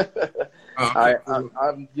 Okay, cool.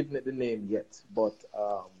 I'm giving it the name yet, but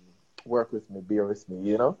work with me, bear with me,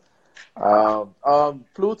 you know.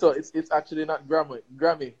 Pluto, it's actually not Grammy.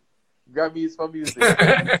 Grammy is for music.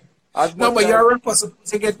 As No, much but you're as a rapper supposed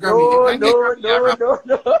to get Grammy. You no, can get no, Grammy, you're a no, rapper.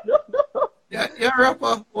 no, no, no, no, Yeah, you're a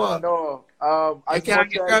rapper. What? no. You As can't much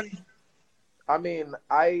get as Grammy. I mean,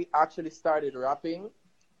 I actually started rapping.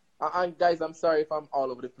 And guys, I'm sorry if I'm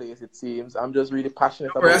all over the place. It seems I'm just really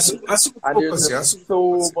passionate Don't worry, about it, I super and there's focus you. I just super so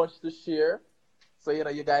focus you. much to share. So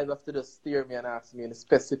you guys have to just steer me and ask me any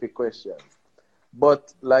specific questions.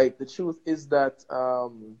 But like the truth is that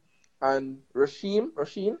and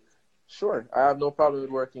Rasheen, sure, I have no problem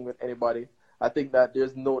with working with anybody. I think that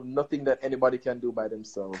there's nothing that anybody can do by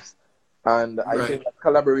themselves, and I Right. think that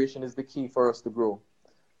collaboration is the key for us to grow.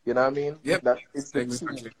 You know what I mean? Yep. That it's the key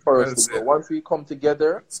Exactly. for us Well to grow. said. Once we come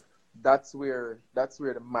together, Well said. that's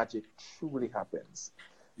where the magic truly happens.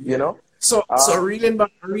 You Yeah. know? So Um,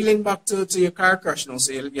 reeling back to your car crash now.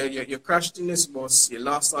 So you crashed in this bus. You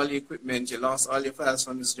lost all your equipment. You lost all your files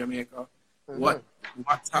from this Jamaica. mhm. What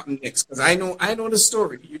what happened next? Because I know the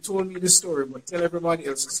story. You told me the story, but tell everybody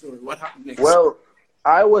else the story. What happened next? Well,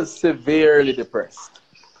 I was severely depressed.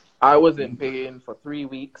 I was in pain for 3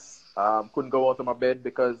 weeks. Couldn't go out of my bed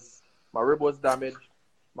because my rib was damaged,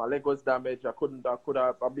 my leg was damaged. I could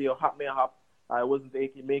have, I'd be a hop me a hop. I wasn't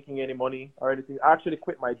making any money or anything. I actually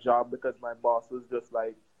quit my job because my boss was just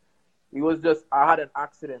like, He was just, I had an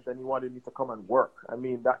accident and he wanted me to come and work. I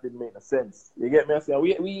mean, that didn't make no sense. You get me? I said,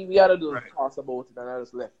 we had a little toss about it and I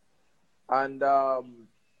just left. And,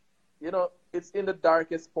 you know, it's in the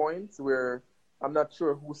darkest points where I'm not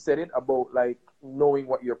sure who said it about like knowing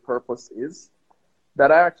what your purpose is,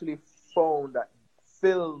 that I actually found that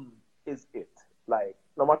film is it. Like,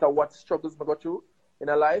 no matter what struggles I go through in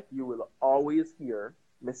a life, you will always hear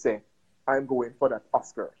me say, I'm going for that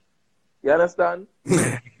Oscar. You understand?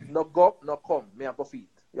 No go, no come. Me I go feet.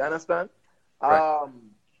 You understand? Right.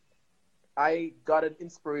 I got an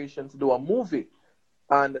inspiration to do a movie,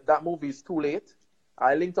 and that movie is too late.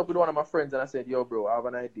 I linked up with one of my friends and I said, "Yo, bro, I have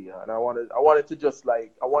an idea, and I wanted to just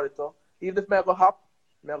like, I wanted to, even if me I go hop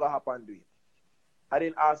and do it." I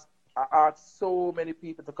didn't ask. I asked so many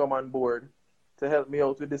people to come on board to help me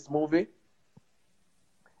out with this movie.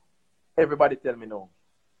 Everybody tell me no.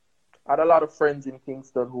 I had a lot of friends in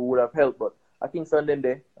Kingston who would have helped, but at Kingston then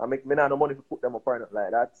they, I make me not no money to put them up or anything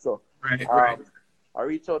like that. So Right. I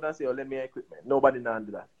reach out and say, "Oh, lend me equipment." Nobody now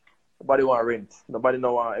do that. Nobody want rent. Nobody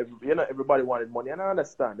know everybody wanted money, and I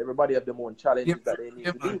understand. Everybody have their own challenges Yep. that they need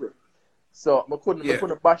Yep, to deal man. with. So I Yeah.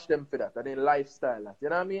 couldn't bash them for that. I didn't lifestyle that. You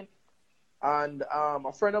know what I mean? And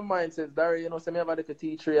a friend of mine says, "Darry, you know, say me have a little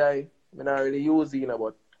tea tree. I not really use it, you know,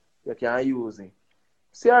 but you can use it."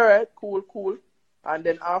 See, all right, cool. And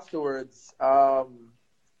then afterwards,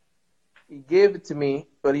 he gave it to me,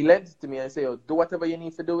 but he lent it to me and said, "Oh, do whatever you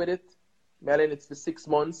need to do with it. Me I lend it for 6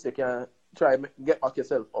 months. You can try get back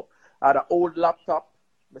yourself up." I had an old laptop.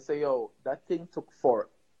 I say, "Yo, that thing took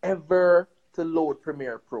forever to load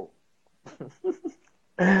Premiere Pro."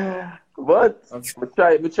 But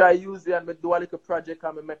Okay. we try use it and we do a little project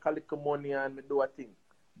and we make a little money and we do a thing.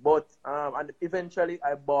 But and eventually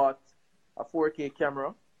I bought a 4K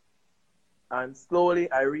camera and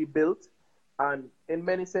slowly I rebuilt. And in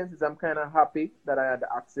many senses, I'm kind of happy that I had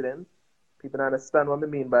the accident. People don't understand what I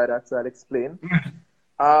mean by that, so I'll explain.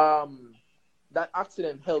 Um, that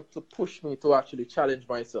accident helped to push me to actually challenge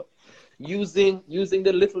myself. Using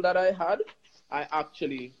the little that I had, I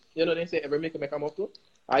actually, you know, they say every make a muscle.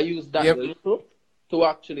 I used that Yep. little to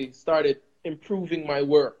actually started improving my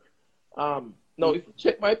work. Now, if you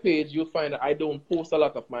check my page, you'll find that I don't post a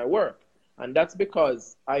lot of my work, and that's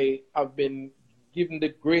because I have been given the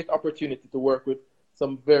great opportunity to work with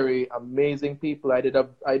some very amazing people. I did a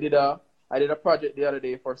project the other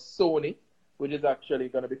day for Sony, which is actually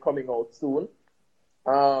going to be coming out soon.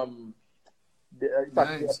 Um, it's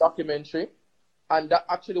actually a Nice. documentary, and that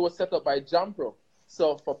actually was set up by Jampro.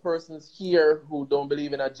 So for persons here who don't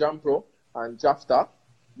believe in a Jampro and Jafta,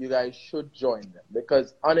 you guys should join them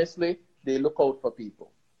because honestly, they look out for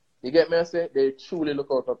people. You get me? I say they truly look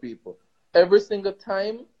out for people. Every single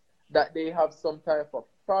time that they have some type of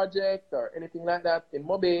project or anything like that in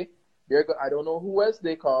Mobe, I don't know who else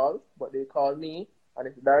they call, but they call me and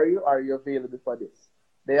it's, "Dario, are you available for this?"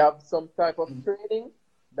 They have some type of training.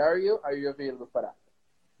 "Dario, are you available for that?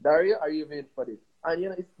 Dario, are you available for this?" And you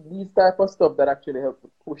know, it's these type of stuff that actually help to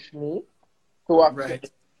push me to Right. actually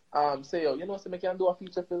say, "Oh, you know, so I can do a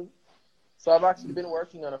feature film." So I've actually been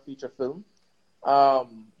working on a feature film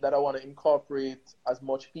that I want to incorporate as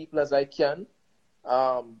much people as I can.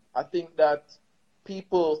 I think that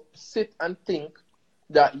people sit and think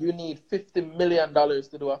that you need $50 million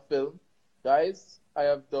to do a film. Guys, I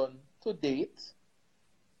have done to date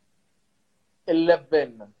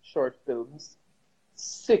 11 short films,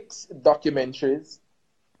 6 documentaries.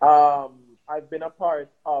 I've been a part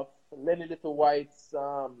of Lenny Little White's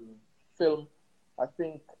film, I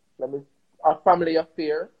think, let me, A Family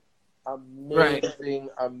Affair. Right.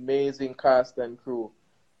 Amazing cast and crew.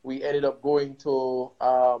 We ended up going to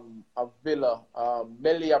a villa,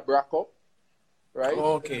 Melia Braco, right?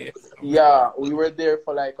 Okay. Okay. Yeah, we were there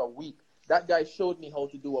for like a week. That guy showed me how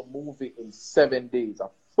to do a movie in 7 days, a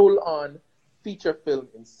full on feature film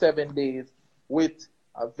in 7 days with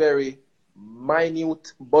a very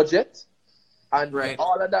minute budget. And Right.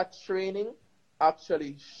 all of that training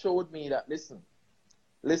actually showed me that listen,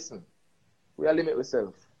 we are limit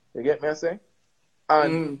ourselves. You get me, I say?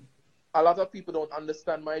 And Mm. a lot of people don't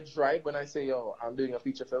understand my drive when I say, "Yo, I'm doing a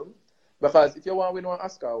feature film." Because if you want to win one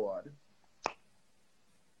Oscar award,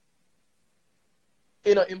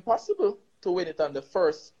 you know, impossible to win it on the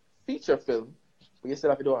first feature film, but you still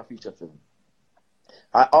have to do a feature film.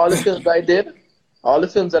 All the films I did, all the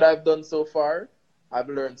films that I've done so far, I've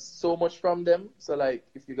learned so much from them. So, like,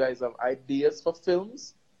 if you guys have ideas for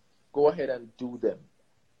films, go ahead and do them.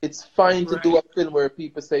 It's fine to do Right. a film where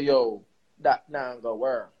people say, "Yo, that nah gonna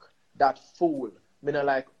work. That fool." Me not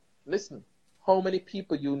like, listen, how many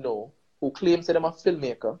people you know who claim say them a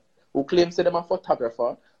filmmaker, who claim say them a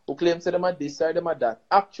photographer, who claim to them are this or them are that,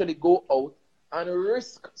 actually go out and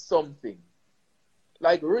risk something.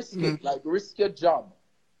 Like risk it, like risk your job,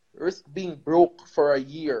 risk being broke for a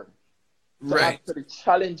year to actually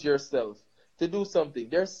challenge yourself to do something.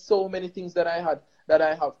 There's so many things that I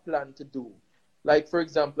have planned to do. Like, for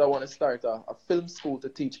example, I want to start a film school to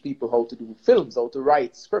teach people how to do films, how to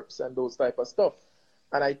write scripts and those type of stuff.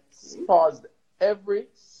 And I paused every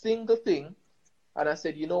single thing and I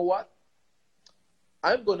said, you know what?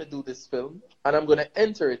 I'm going to do this film and I'm going to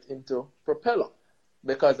enter it into Propeller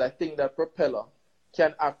because I think that Propeller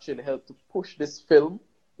can actually help to push this film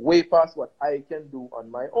way past what I can do on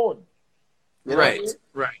my own. You know what I mean?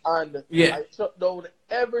 Right. And I shut down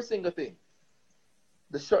every single thing.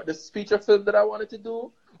 The feature film that I wanted to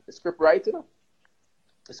do, the script writing,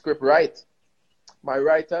 the script write. My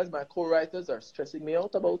writers, my co-writers are stressing me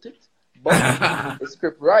out about it. But the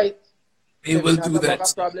script write, they will do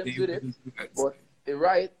that. Problems with it, but it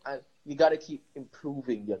write, and you gotta keep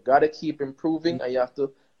improving. You gotta keep improving, and you have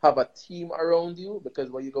to have a team around you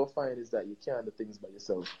because what you go find is that you can't do things by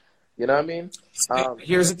yourself. You know what I mean?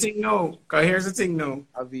 Here's the thing, no. Here's the thing, no.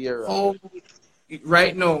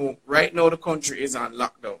 Right now, the country is on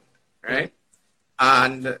lockdown, right?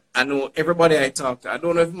 And I know everybody I talk to. I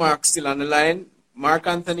don't know if Mark's still on the line. Mark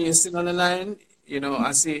Anthony is still on the line. You know,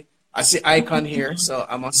 I see Icon here, so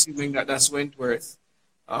I'm assuming that that's Wentworth.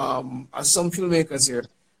 Some filmmakers here.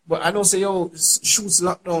 But I don't say, yo, shoots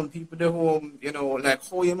lockdown, people at home, you know, like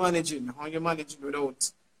how you managing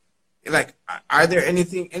without, like, are there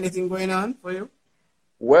anything going on for you?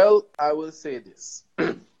 Well, I will say this.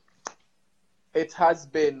 It has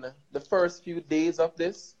been, the first few days of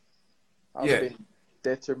this have been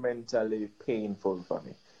detrimentally painful for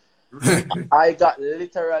me. I got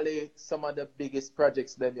literally some of the biggest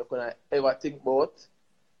projects that you could ever think about.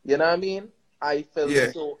 You know what I mean? I felt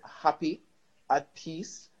so happy, at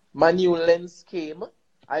peace. My new lens came.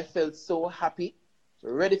 I felt so happy,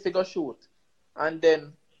 ready to go shoot. And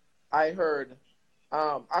then I heard,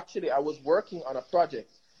 actually I was working on a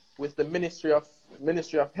project with the Ministry of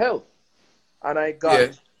Health. And I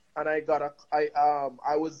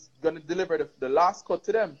was gonna deliver the last cut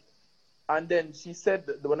to them. And then she said,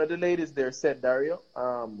 one of the ladies there said, Dario,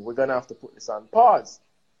 we're gonna have to put this on pause.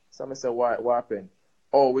 So I said, what happened?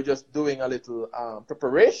 Oh, we're just doing a little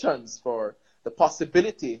preparations for the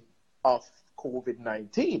possibility of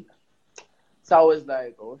COVID-19. So I was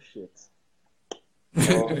like, oh shit.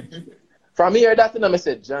 From here, that thing I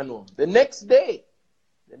said, Jano. The next day,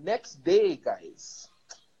 guys,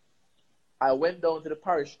 I went down to the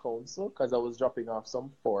parish council because I was dropping off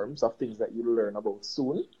some forms of things that you'll learn about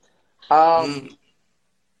soon. And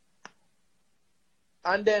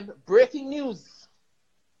then breaking news.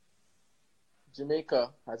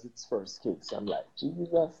 Jamaica has its first case. I'm like,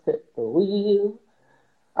 Jesus, take the wheel.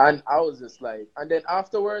 And I was just like, and then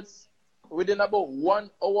afterwards, within about 1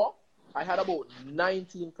 hour, I had about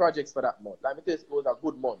 19 projects for that month. Let me tell you, it was a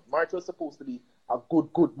good month. March was supposed to be a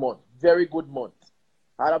good month. Very good month.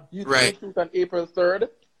 I had a beautiful shoot on April 3rd.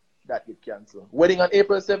 That get cancelled. Wedding on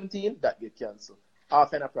April 17th. That get cancelled. All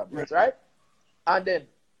kind of problems, right? And then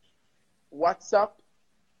WhatsApp,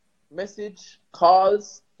 message,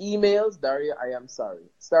 calls, emails. Dario, I am sorry.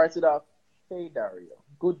 Started off, hey Dario.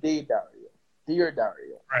 Good day, Dario. Dear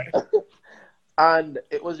Dario. Right. And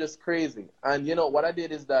it was just crazy. And you know, what I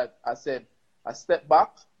did is that I stepped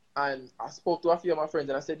back and I spoke to a few of my friends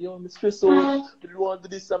and I said, yo, Mr. So, do you want to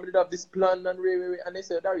do this? Somebody have this plan and and they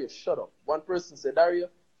said, Dario, shut up. One person said, Dario,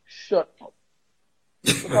 shut up.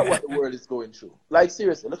 Look at what the world is going through. Like,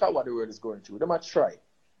 seriously, look at what the world is going through. They might try.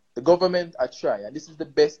 The government are trying, and this is the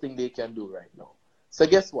best thing they can do right now. So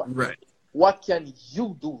guess what? Right. What can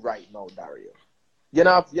you do right now, Dario? You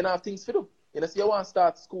know have things to do. You know, say you want to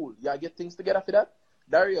start school. You get things together for that.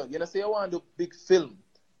 Dario, you know, say you want to do big film.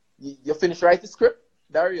 You finish write the script.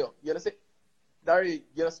 Dario, you know, say, Dario,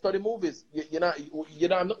 you know, study movies. You know,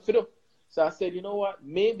 I'm not for do. So I said, you know what?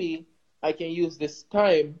 Maybe I can use this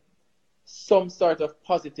time some sort of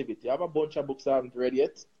positivity. I have a bunch of books I haven't read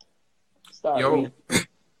yet.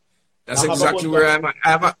 That's exactly where I'm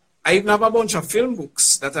at. I even have a bunch of film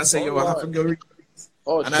books that I say, I have to go read.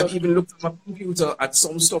 And I've even looked at my computer at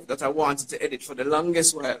some stuff that I wanted to edit for the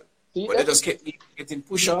longest while. But they just kept getting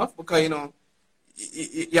pushed off because, you know,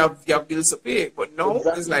 you have bills to pay. But now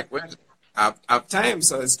it's like, well, I have time,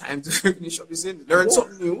 so it's time to finish up this thing. Learn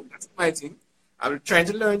something new. That's my thing. I'm trying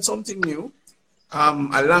to learn something new.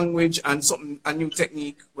 A language and a new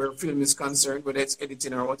technique where film is concerned, whether it's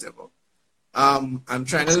editing or whatever. I'm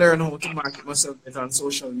trying to learn how to market myself better on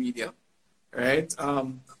social media. right?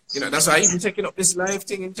 That's why I even taking up this live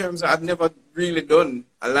thing in terms of I've never really done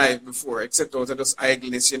a live before, except out of just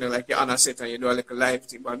idleness, like you're on a set and you do like a live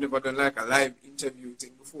thing, but I've never done like a live interview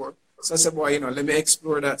thing before. So I said, boy, let me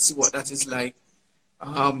explore that, see what that is like.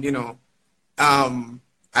 Um, you know,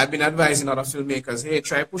 I've been advising other filmmakers, hey,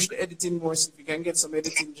 try push the editing more, so if you can get some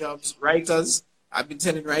editing jobs. Writers, I've been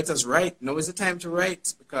telling writers, write. Now is the time to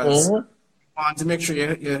write because Mm-hmm. you want to make sure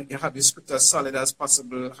you have your script as solid as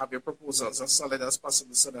possible, have your proposals as solid as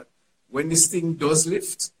possible, so that when this thing does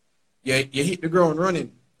lift, you hit the ground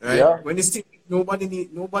running, right? Yeah, When this thing,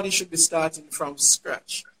 nobody should be starting from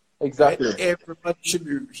scratch, right? exactly. Everybody should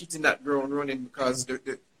be hitting that ground running because the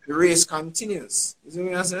race continues. You see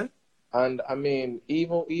what I'm saying? And I mean,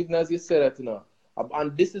 even as you said that,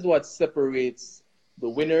 and this is what separates the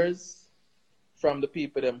winners from the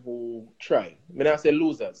people them who try. I mean, I say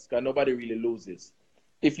losers, because nobody really loses.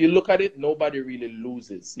 If you look at it, nobody really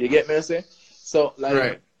loses. You get me? I say. So like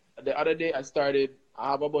Right. the other day, I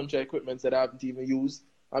have a bunch of equipment that I haven't even used.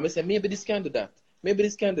 I'm say maybe this can do that, maybe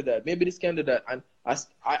this can do that, maybe this can do that, and I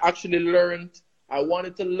actually learned. I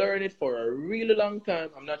wanted to learn it for a really long time.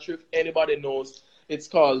 I'm not sure if anybody knows. It's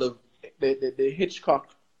called the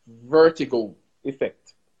Hitchcock vertigo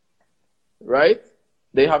effect, right?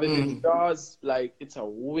 They have it in Mm. Jaws. Like it's a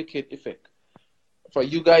wicked effect. For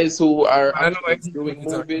you guys who are I know actually exactly what doing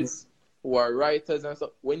you're talking about. movies, who are writers and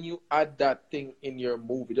stuff, when you add that thing in your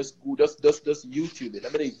movie, just YouTube it.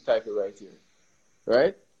 Let me type it right here,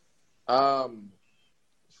 right? Um,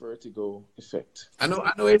 vertigo effect. I know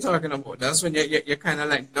what you're talking about. That's when you're kind of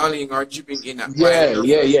like nulling or jibbing in at while Yeah, you're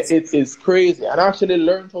yeah, yeah. freezing. It is crazy. And I actually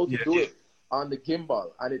learned how to Yeah. do it on the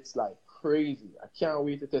gimbal, and it's like crazy. I can't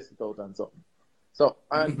wait to test it out on something. So,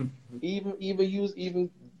 and even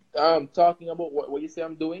talking about what you say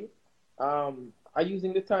I'm doing, I'm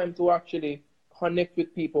using the time to actually connect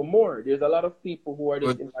with people more. There's a lot of people who are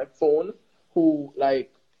just Good. in my phone who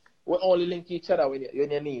like we only link each other when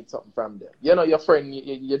you need something from them. Your friend,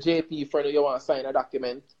 your JP friend, who you want to sign a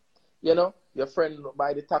document. Your friend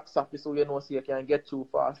by the tax office who so you can get through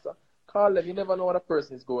faster. Call them. You never know what a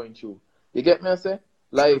person is going through. You get me? I say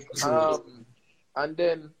like True. and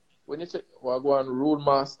then when you check, well, go on Rule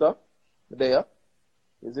Master there.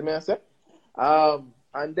 You see me? I say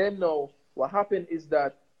and then now what happened is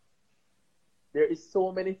that there is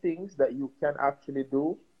so many things that you can actually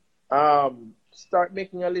do. Start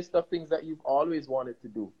making a list of things that you've always wanted to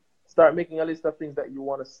do. Start making a list of things that you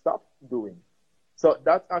want to stop doing. So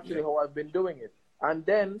that's Yeah. actually how I've been doing it. And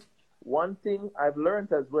then one thing I've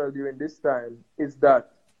learned as well during this time is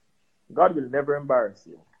that God will never embarrass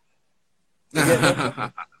you. You get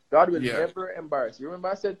me? God will Yeah. never embarrass you. Remember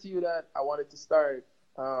I said to you that I wanted to start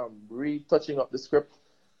retouching up the script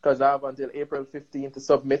because I have until April 15th to Right.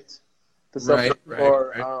 submit Right.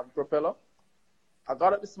 for Right. Propeller. I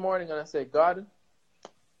got up this morning and I said, God,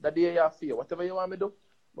 that day you feel whatever you want me to do,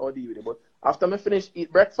 I'll deal with it. But after I finish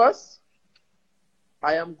eat breakfast,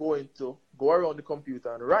 I am going to go around the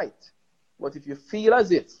computer and write. But if you feel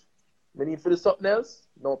as if we need to do something else,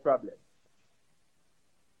 no problem.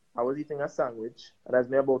 I was eating a sandwich and as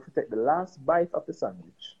me about to take the last bite of the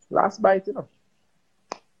sandwich. Last bite,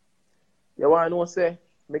 You want to know say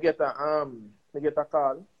me get a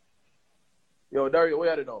call. Yo, Dario,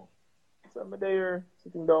 where are you now? So I'm there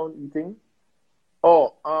sitting down eating.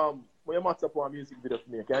 Oh, when you match up one music video for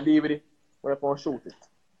me, can you leave it? When you shoot it.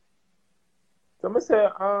 So I say,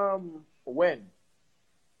 when?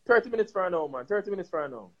 30 minutes for an hour, man. 30 minutes for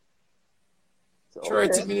an hour. So,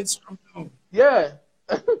 30 okay. minutes from now. Yeah.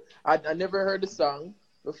 I never heard the song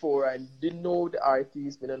before. I didn't know the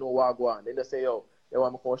artist. I didn't know what go on. Then they say, yo, they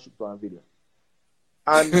want me to come shoot one video.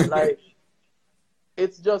 And like,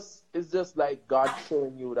 it's just like God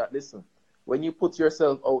showing you that, listen, when you put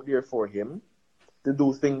yourself out there for Him, to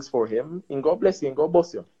do things for Him, and God bless you and God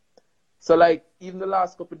bless you. So like even the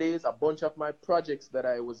last couple of days, a bunch of my projects that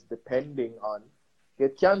I was depending on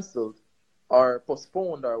get cancelled or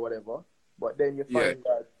postponed or whatever. But then you Yeah. find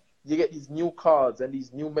that you get these new cards and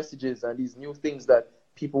these new messages and these new things that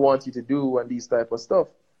people want you to do and these type of stuff.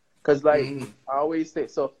 Because like Mhm. I always say,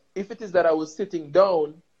 so if it is that I was sitting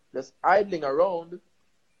down, just idling around,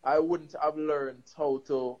 I wouldn't have learned how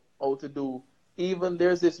to do. Even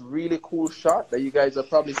there's this really cool shot that you guys have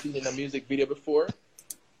probably seen in a music video before.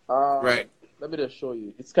 Right. Let me just show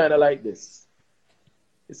you. It's kind of like this.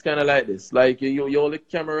 It's kind of like this. Like you hold the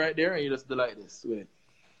camera right there and you just do like this. Wait.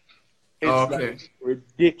 It's Okay. like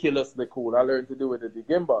ridiculously cool. I learned to do it at the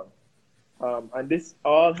gimbal. And this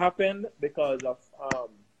all happened because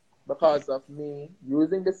of me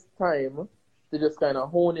using this time to just kind of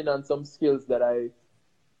hone in on some skills that I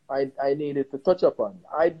I needed to touch upon.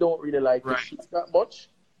 I don't really like to Right. shoot that much.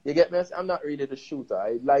 You get me? I'm not really the shooter.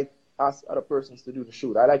 I like ask other persons to do the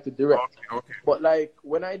shoot. I like to direct. Okay. Okay. But like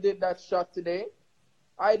when I did that shot today,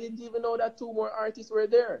 I didn't even know that two more artists were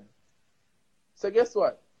there. So guess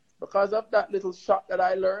what? Because of that little shot that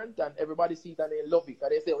I learned, and everybody sees it and they love it,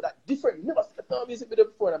 and they say, "Oh, that different. You never seen the music video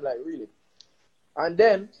before." And I'm like, really? And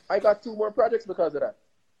then I got two more projects because of that.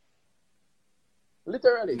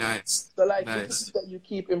 Literally. Nice. So like if you Nice. see that you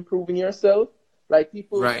keep improving yourself, like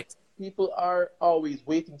Right. people are always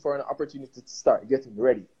waiting for an opportunity to start getting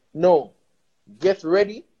ready. No. Get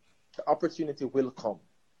ready, the opportunity will come.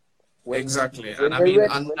 Exactly. When And I you're mean,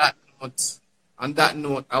 ready, on that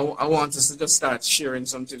note, I want us to just start sharing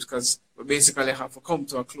some tips because we basically have to come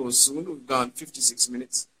to a close soon. We've gone 56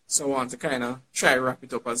 minutes. So I want to kind of try wrap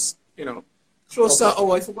it up as, close to okay. an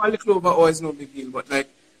hour. If we go a little over hour, it's no big deal. But like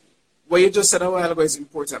what you just said a while ago is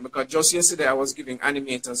important because just yesterday I was giving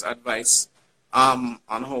animators advice on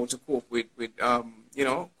how to cope with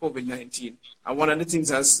COVID-19. And one of the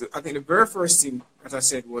things I think the very first thing that I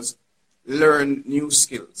said was learn new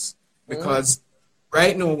skills Mm-hmm. because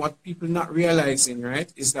right now what people not realizing,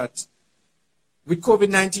 right, is that with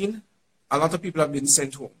COVID-19, a lot of people have been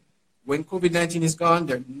sent home. When COVID-19 is gone,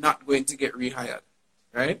 they're not going to get rehired,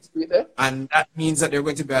 right? You there? And that means that there are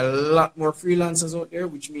going to be a lot more freelancers out there,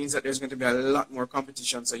 which means that there's going to be a lot more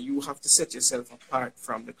competition. So you have to set yourself apart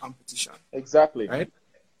from the competition, Exactly. right?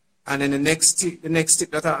 And then the next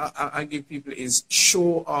tip that I give people is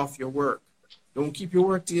show off your work. Don't keep your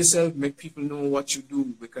work to yourself. Make people know what you do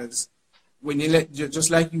because when just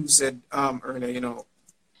like you said earlier,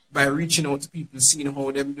 by reaching out to people, seeing how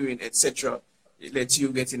them doing, etc., it lets you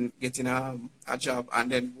getting a job,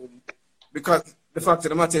 and then boom. Because the fact of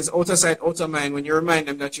the matter is, out of sight, out of mind. When you remind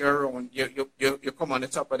them that you're around, you come on the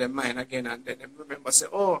top of their mind again, and then they remember say,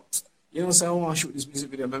 oh, so I want to shoot this music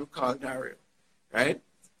video. Let me call Dario, right?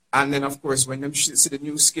 And then of course, when them see the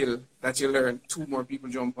new skill that you learn, two more people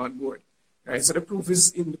jump on board, right? So the proof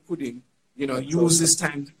is in the pudding. So Use this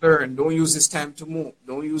time to learn. Don't use this time to move.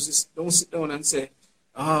 Don't use this. Don't sit down and say,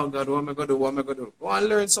 "Oh God, what am I gonna do? What am I gonna do?" Go and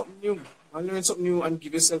learn something new. Go and learn something new and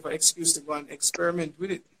give yourself an excuse to go and experiment with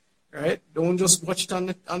it. Right? Don't just watch it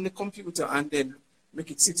on the computer and then make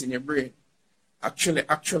it sit in your brain. Actually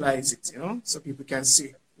actualize it. So people can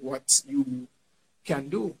see what you can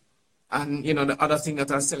do. And the other thing that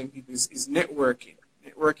I was telling people is networking.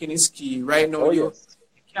 Networking is key. Right now, oh you yes.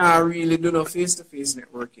 can't really do no face-to-face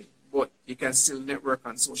networking, but you can still network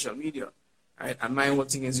on social media. Right? And my whole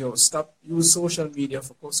thing is, stop use social media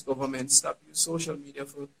for post government. Stop use social media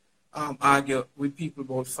for argue with people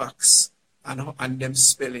about facts and them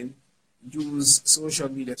spelling. Use social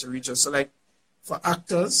media to reach us. So like for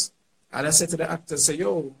actors, and I said to the actors, say,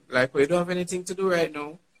 yo, like we don't have anything to do right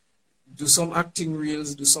now. Do some acting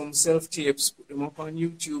reels, do some self tapes, put them up on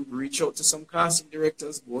YouTube, reach out to some casting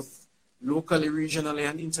directors, both locally, regionally,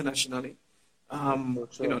 and internationally. For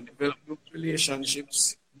sure. Develop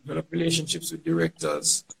relationships with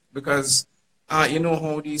directors because you know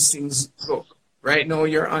how these things go. Right now,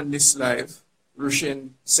 you're on this live. Rushin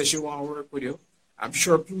says she want to work with you. I'm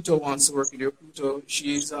sure Pluto wants to work with you. Pluto,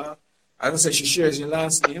 as I said, she shares your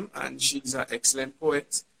last name and she's an excellent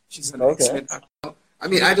poet. She's an Okay. excellent actor. I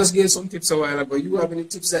mean, I just gave some tips a while ago. You have any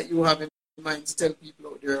tips that you have in mind to tell people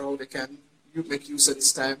out there how they can make use of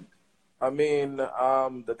this time? I mean,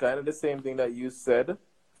 the kind of the same thing that you said.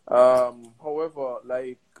 However,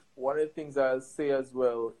 like one of the things I'll say as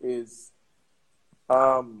well is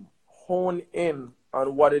hone in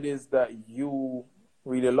on what it is that you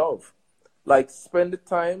really love. Like spend the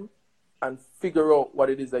time and figure out what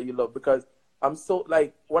it is that you love. Because I'm so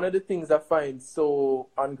like one of the things I find so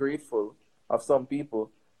ungrateful of some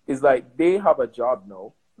people is like they have a job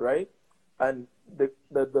now, right? And the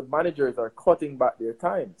managers are cutting back their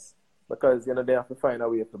times because they have to find a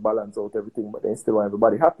way to balance out everything, but they still want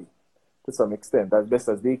everybody happy to some extent, as best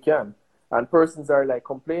as they can. And persons are like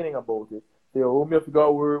complaining about it. They oh, me have to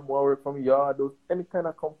go work, more work from yard, those any kind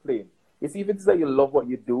of complaint. It's even that you love what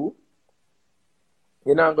you do,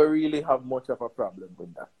 you're not gonna really have much of a problem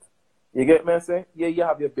with that. You get me? I say, yeah, you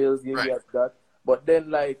have your bills, yeah, you Right. have that, but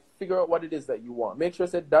then like figure out what it is that you want. Make sure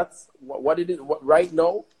that that's what it is. What right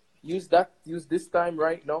now, use this time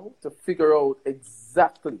right now to figure out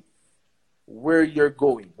exactly where you're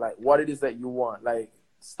going, like what it is that you want. Like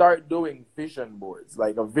start doing vision boards,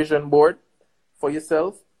 like a vision board for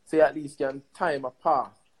yourself, so you at least can time a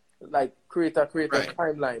path, like create a Right.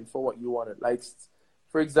 timeline for what you wanted. Like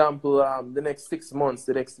for example, the next 6 months,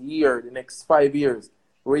 the next year, the next 5 years,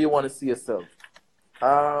 where you want to see yourself.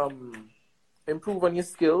 Um, Improve on your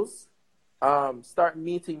skills. Start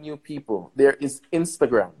meeting new people. There is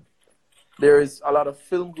Instagram. There is a lot of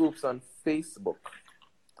film groups on Facebook.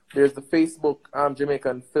 There's the Facebook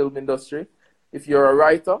Jamaican film industry. If you're a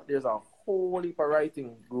writer, there's a whole heap of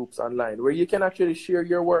writing groups online where you can actually share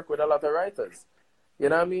your work with a lot of writers. You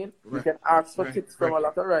know what I mean? Right. You can ask for tips from a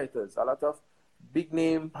lot of writers, a lot of big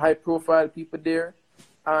name, high profile people there.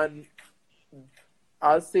 And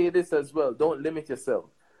I'll say this as well, don't limit yourself.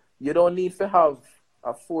 You don't need to have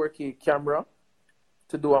a 4K camera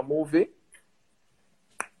to do a movie,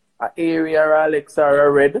 a Area or Alexa or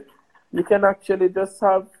a Red. You can actually just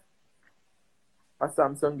have a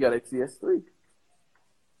Samsung Galaxy S3.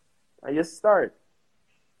 And you start.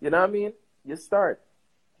 You know what I mean? You start.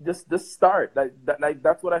 Just start. Like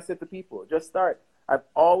that's what I said to people. Just start. I've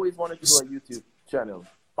always wanted to do a YouTube channel.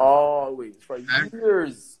 Always. For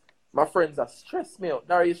years. My friends have stressed me out.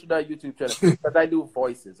 Now you should have a YouTube channel. Because I do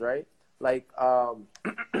voices, right? Like, hi,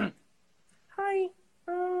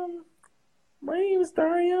 my name is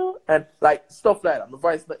Dario. And like stuff like that. My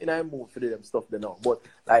voice not in a mood for them stuff they know. But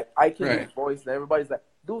like I can do voice and everybody's like,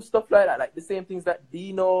 do stuff like that. Like the same things that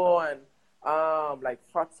Dino and like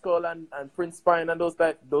Fat Skull and Prince Pine and those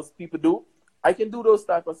people do. I can do those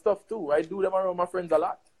type of stuff too. I do them around my friends a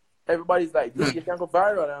lot. Everybody's like, dude, you can go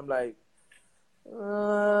viral. And I'm like,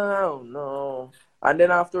 I don't know. And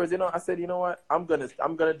then afterwards, I said, you know what? I'm gonna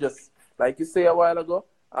just, like you say a while ago,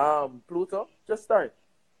 Pluto, just start.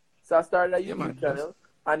 So I started a YouTube channel,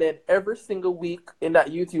 and then every single week in that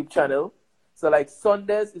YouTube channel, so like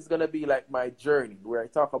Sundays is gonna be like my journey, where I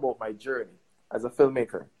talk about my journey as a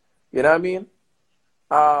filmmaker. You know what I mean?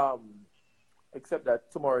 Except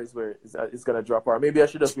that tomorrow is where it's gonna drop, or maybe I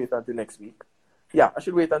should just wait until next week. Yeah, I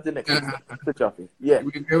should wait until next week. Yeah.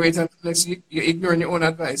 You wait until next week. You're ignoring your own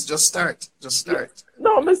advice. Just start. Just start. Yeah.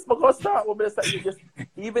 No, Miss McCall, start.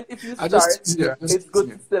 Even if you start, it's good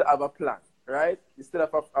to still have a plan, right? You still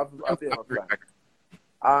have a plan.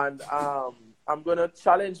 And I'm gonna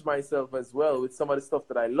challenge myself as well with some of the stuff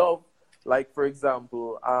that I love, like for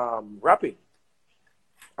example, rapping.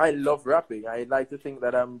 I love rapping. I like to think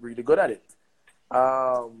that I'm really good at it.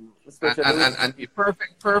 Especially and the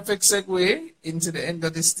perfect segue into the end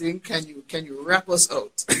of this thing. Can you wrap us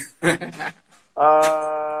out?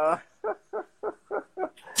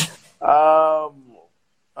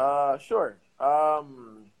 Sure.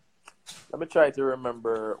 Let me try to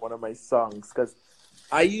remember one of my songs, because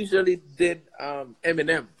I usually did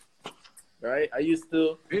Eminem, right? I used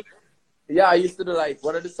to do like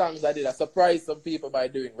one of the songs I did. I surprised some people by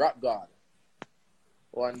doing Rap God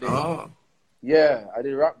one day. Oh. Yeah, I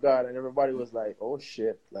did Rap God, and everybody was like, "Oh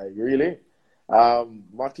shit, like really?"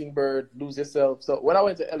 Mockingbird, Lose Yourself. So when I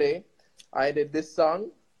went to LA, I did this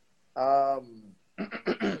song. That's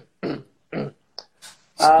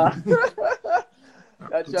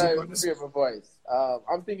trying to hear my voice.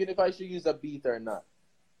 I'm thinking if I should use a beat or not.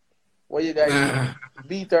 What you guys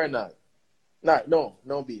beat or not? No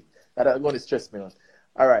beat. That's going to stress me out.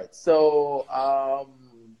 All right, so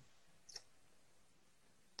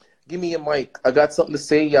give me a mic. I got something to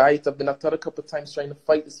say. Yeah, I've been knocked out a couple of times trying to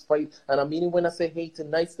fight this fight. And I mean it when I say, hey,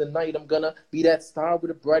 tonight's the night. I'm gonna be that star with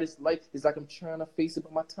the brightest light. It's like I'm trying to face it,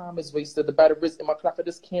 but my time is wasted. The batteries in my clock, I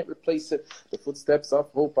just can't replace it. The footsteps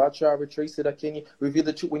of hope, I try to retrace it. I can't reveal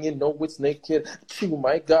the truth when you know it's naked. Phew,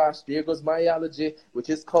 my gosh, there goes my allergy, which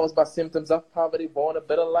is caused by symptoms of poverty. Born a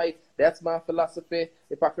better life. That's my philosophy.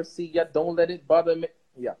 Hypocrisy, yeah, don't let it bother me.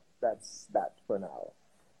 Yeah, that's that for now.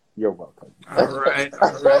 You're welcome. All right.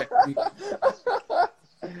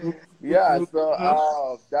 Yeah,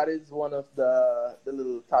 so that is one of the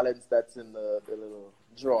little talents that's in the little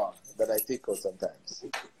drawer that I take out sometimes.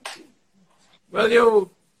 Well,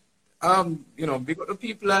 big up the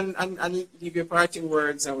people and leave your parting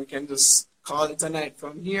words, and we can just call it a night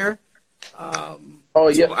from here.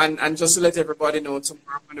 And just to let everybody know,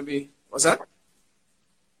 tomorrow I'm going to be. What's that?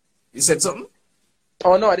 You said something?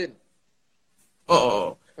 Oh no, I didn't.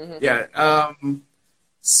 Oh. Mm-hmm. Yeah.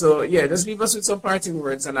 So yeah, just leave us with some parting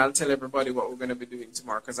words, and I'll tell everybody what we're going to be doing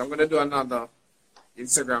tomorrow, because I'm going to do another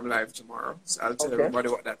Instagram live tomorrow. So I'll tell everybody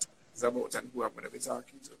what that is about and who I'm going to be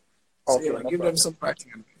talking to. So give them some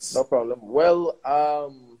parting advice. No problem. Well,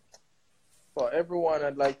 for everyone,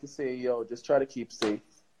 I'd like to say, just try to keep safe.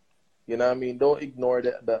 You know what I mean? Don't ignore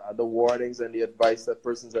the warnings and the advice that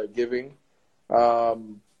persons are giving.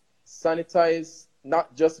 Sanitize,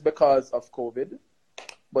 not just because of COVID,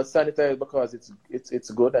 but sanitize because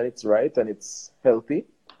it's good and it's right and it's healthy.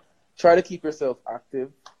 Try to keep yourself active.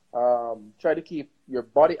 Try to keep your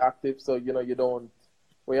body active, so you don't, you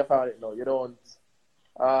don't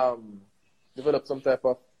develop some type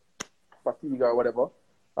of fatigue or whatever.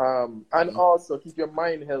 And also keep your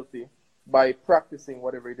mind healthy by practicing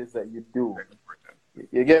whatever it is that you do.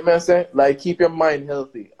 You get me? I'm saying, like, keep your mind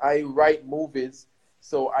healthy. I write movies,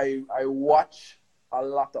 so I watch a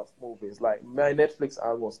lot of movies. Like my Netflix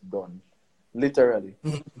almost done, literally.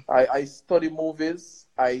 I study movies.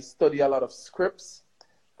 I study a lot of scripts.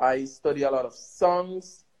 I study a lot of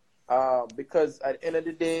songs. Because at the end of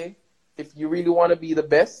the day, if you really want to be the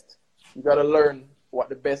best, you gotta learn what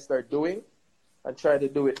the best are doing and try to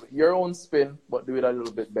do it with your own spin, but do it a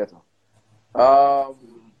little bit better.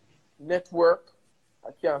 Network. I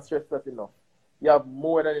can't stress that enough. You have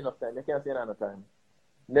more than enough time. You can't say another time.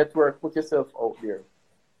 Network, put yourself out there.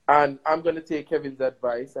 And I'm gonna take Kevin's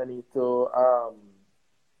advice. I need to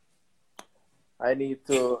I need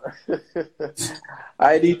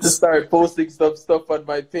to start posting some stuff on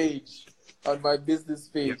my page, on my business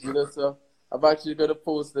page, you know. So I'm actually gonna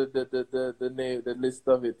post the name, the list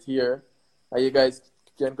of it here. And you guys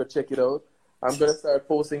can go check it out. I'm gonna start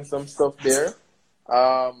posting some stuff there.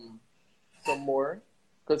 Some more.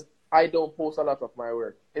 Because I don't post a lot of my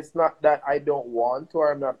work. It's not that I don't want to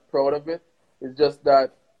or I'm not proud of it. It's just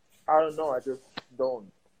that I don't know, I just don't.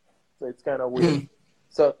 So it's kind of weird.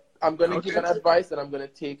 So I'm gonna give an advice and I'm gonna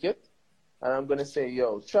take it and I'm gonna say,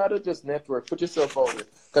 yo, try to just network, put yourself out there.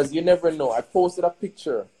 Because you never know. I posted a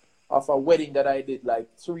picture of a wedding that I did like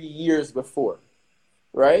 3 years before,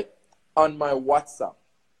 right? On my WhatsApp.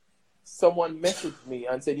 Someone messaged me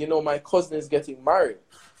and said, you know, my cousin is getting married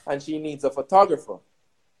and she needs a photographer.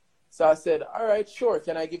 So I said, all right, sure.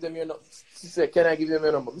 Can I give them your number? She said, can I give them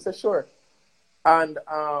your number? I said, sure. And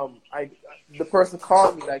the person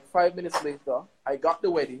called me like 5 minutes later. I got the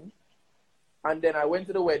wedding. And then I went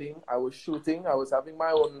to the wedding. I was shooting. I was having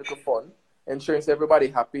my own little fun, ensuring everybody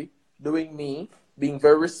happy, doing me, being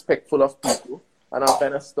very respectful of people and all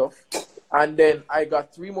kind of stuff. And then I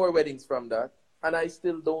got 3 more weddings from that. And I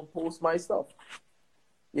still don't post my stuff.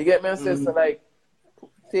 You get me? I said, so like,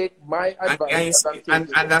 take my advice. And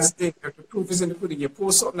that's the thing. The proof is in the pudding. You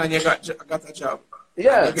post something and you got a job.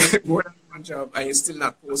 Yeah. And you get more than one job and you're still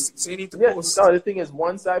not posting. So you need to post. No, the thing is,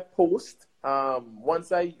 once I post,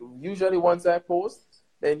 once I post,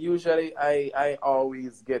 then usually I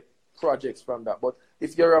always get projects from that. But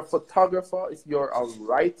if you're a photographer, if you're a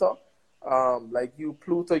writer, like you,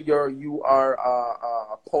 Pluto, you are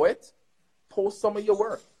a poet, post some of your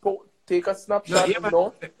work. Take a snapshot,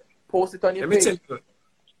 post it on your page.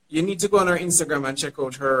 You need to go on her Instagram and check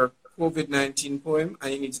out her COVID-19 poem,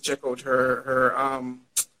 and you need to check out her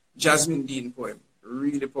Jasmine Dean poem.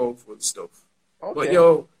 Really powerful stuff. Okay. But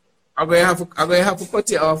yo, I'm gonna have to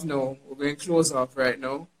cut it off now. We're going to close off right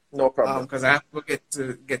now. No problem. Because I have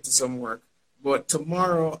to get to some work. But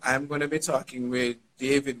tomorrow I'm going to be talking with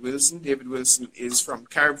David Wilson. David Wilson is from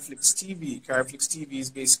Caribflix TV. Caribflix TV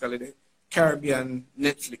is basically the Caribbean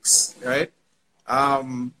Netflix, right?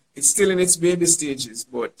 It's still in its baby stages,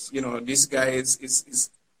 but you know, this guy is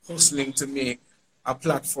hustling to make a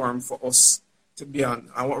platform for us to be on.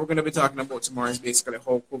 And what we're going to be talking about tomorrow is basically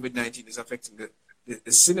how COVID-19 is affecting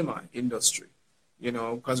the cinema industry. You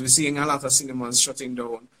know, because we're seeing a lot of cinemas shutting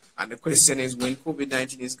down, and the question is, when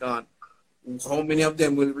COVID-19 is gone, how many of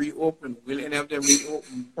them will reopen? Will any of them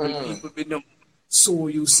reopen? Will people be so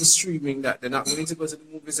used to streaming that they're not willing to go to the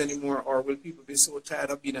movies anymore, or will people be so tired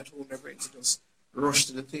of being at home they're going to just rush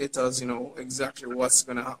to the theaters? You know exactly what's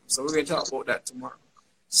going to happen. So we're going to talk about that tomorrow.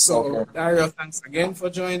 So, Dario, thanks again for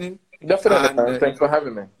joining. Definitely. And, thanks for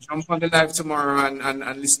having me. Jump on the live tomorrow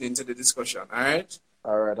and listening to the discussion. All right?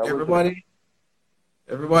 All right.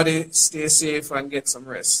 Everybody stay safe and get some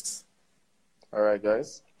rest. All right,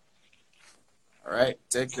 guys. All right.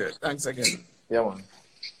 Take care. Thanks again. Yeah, man.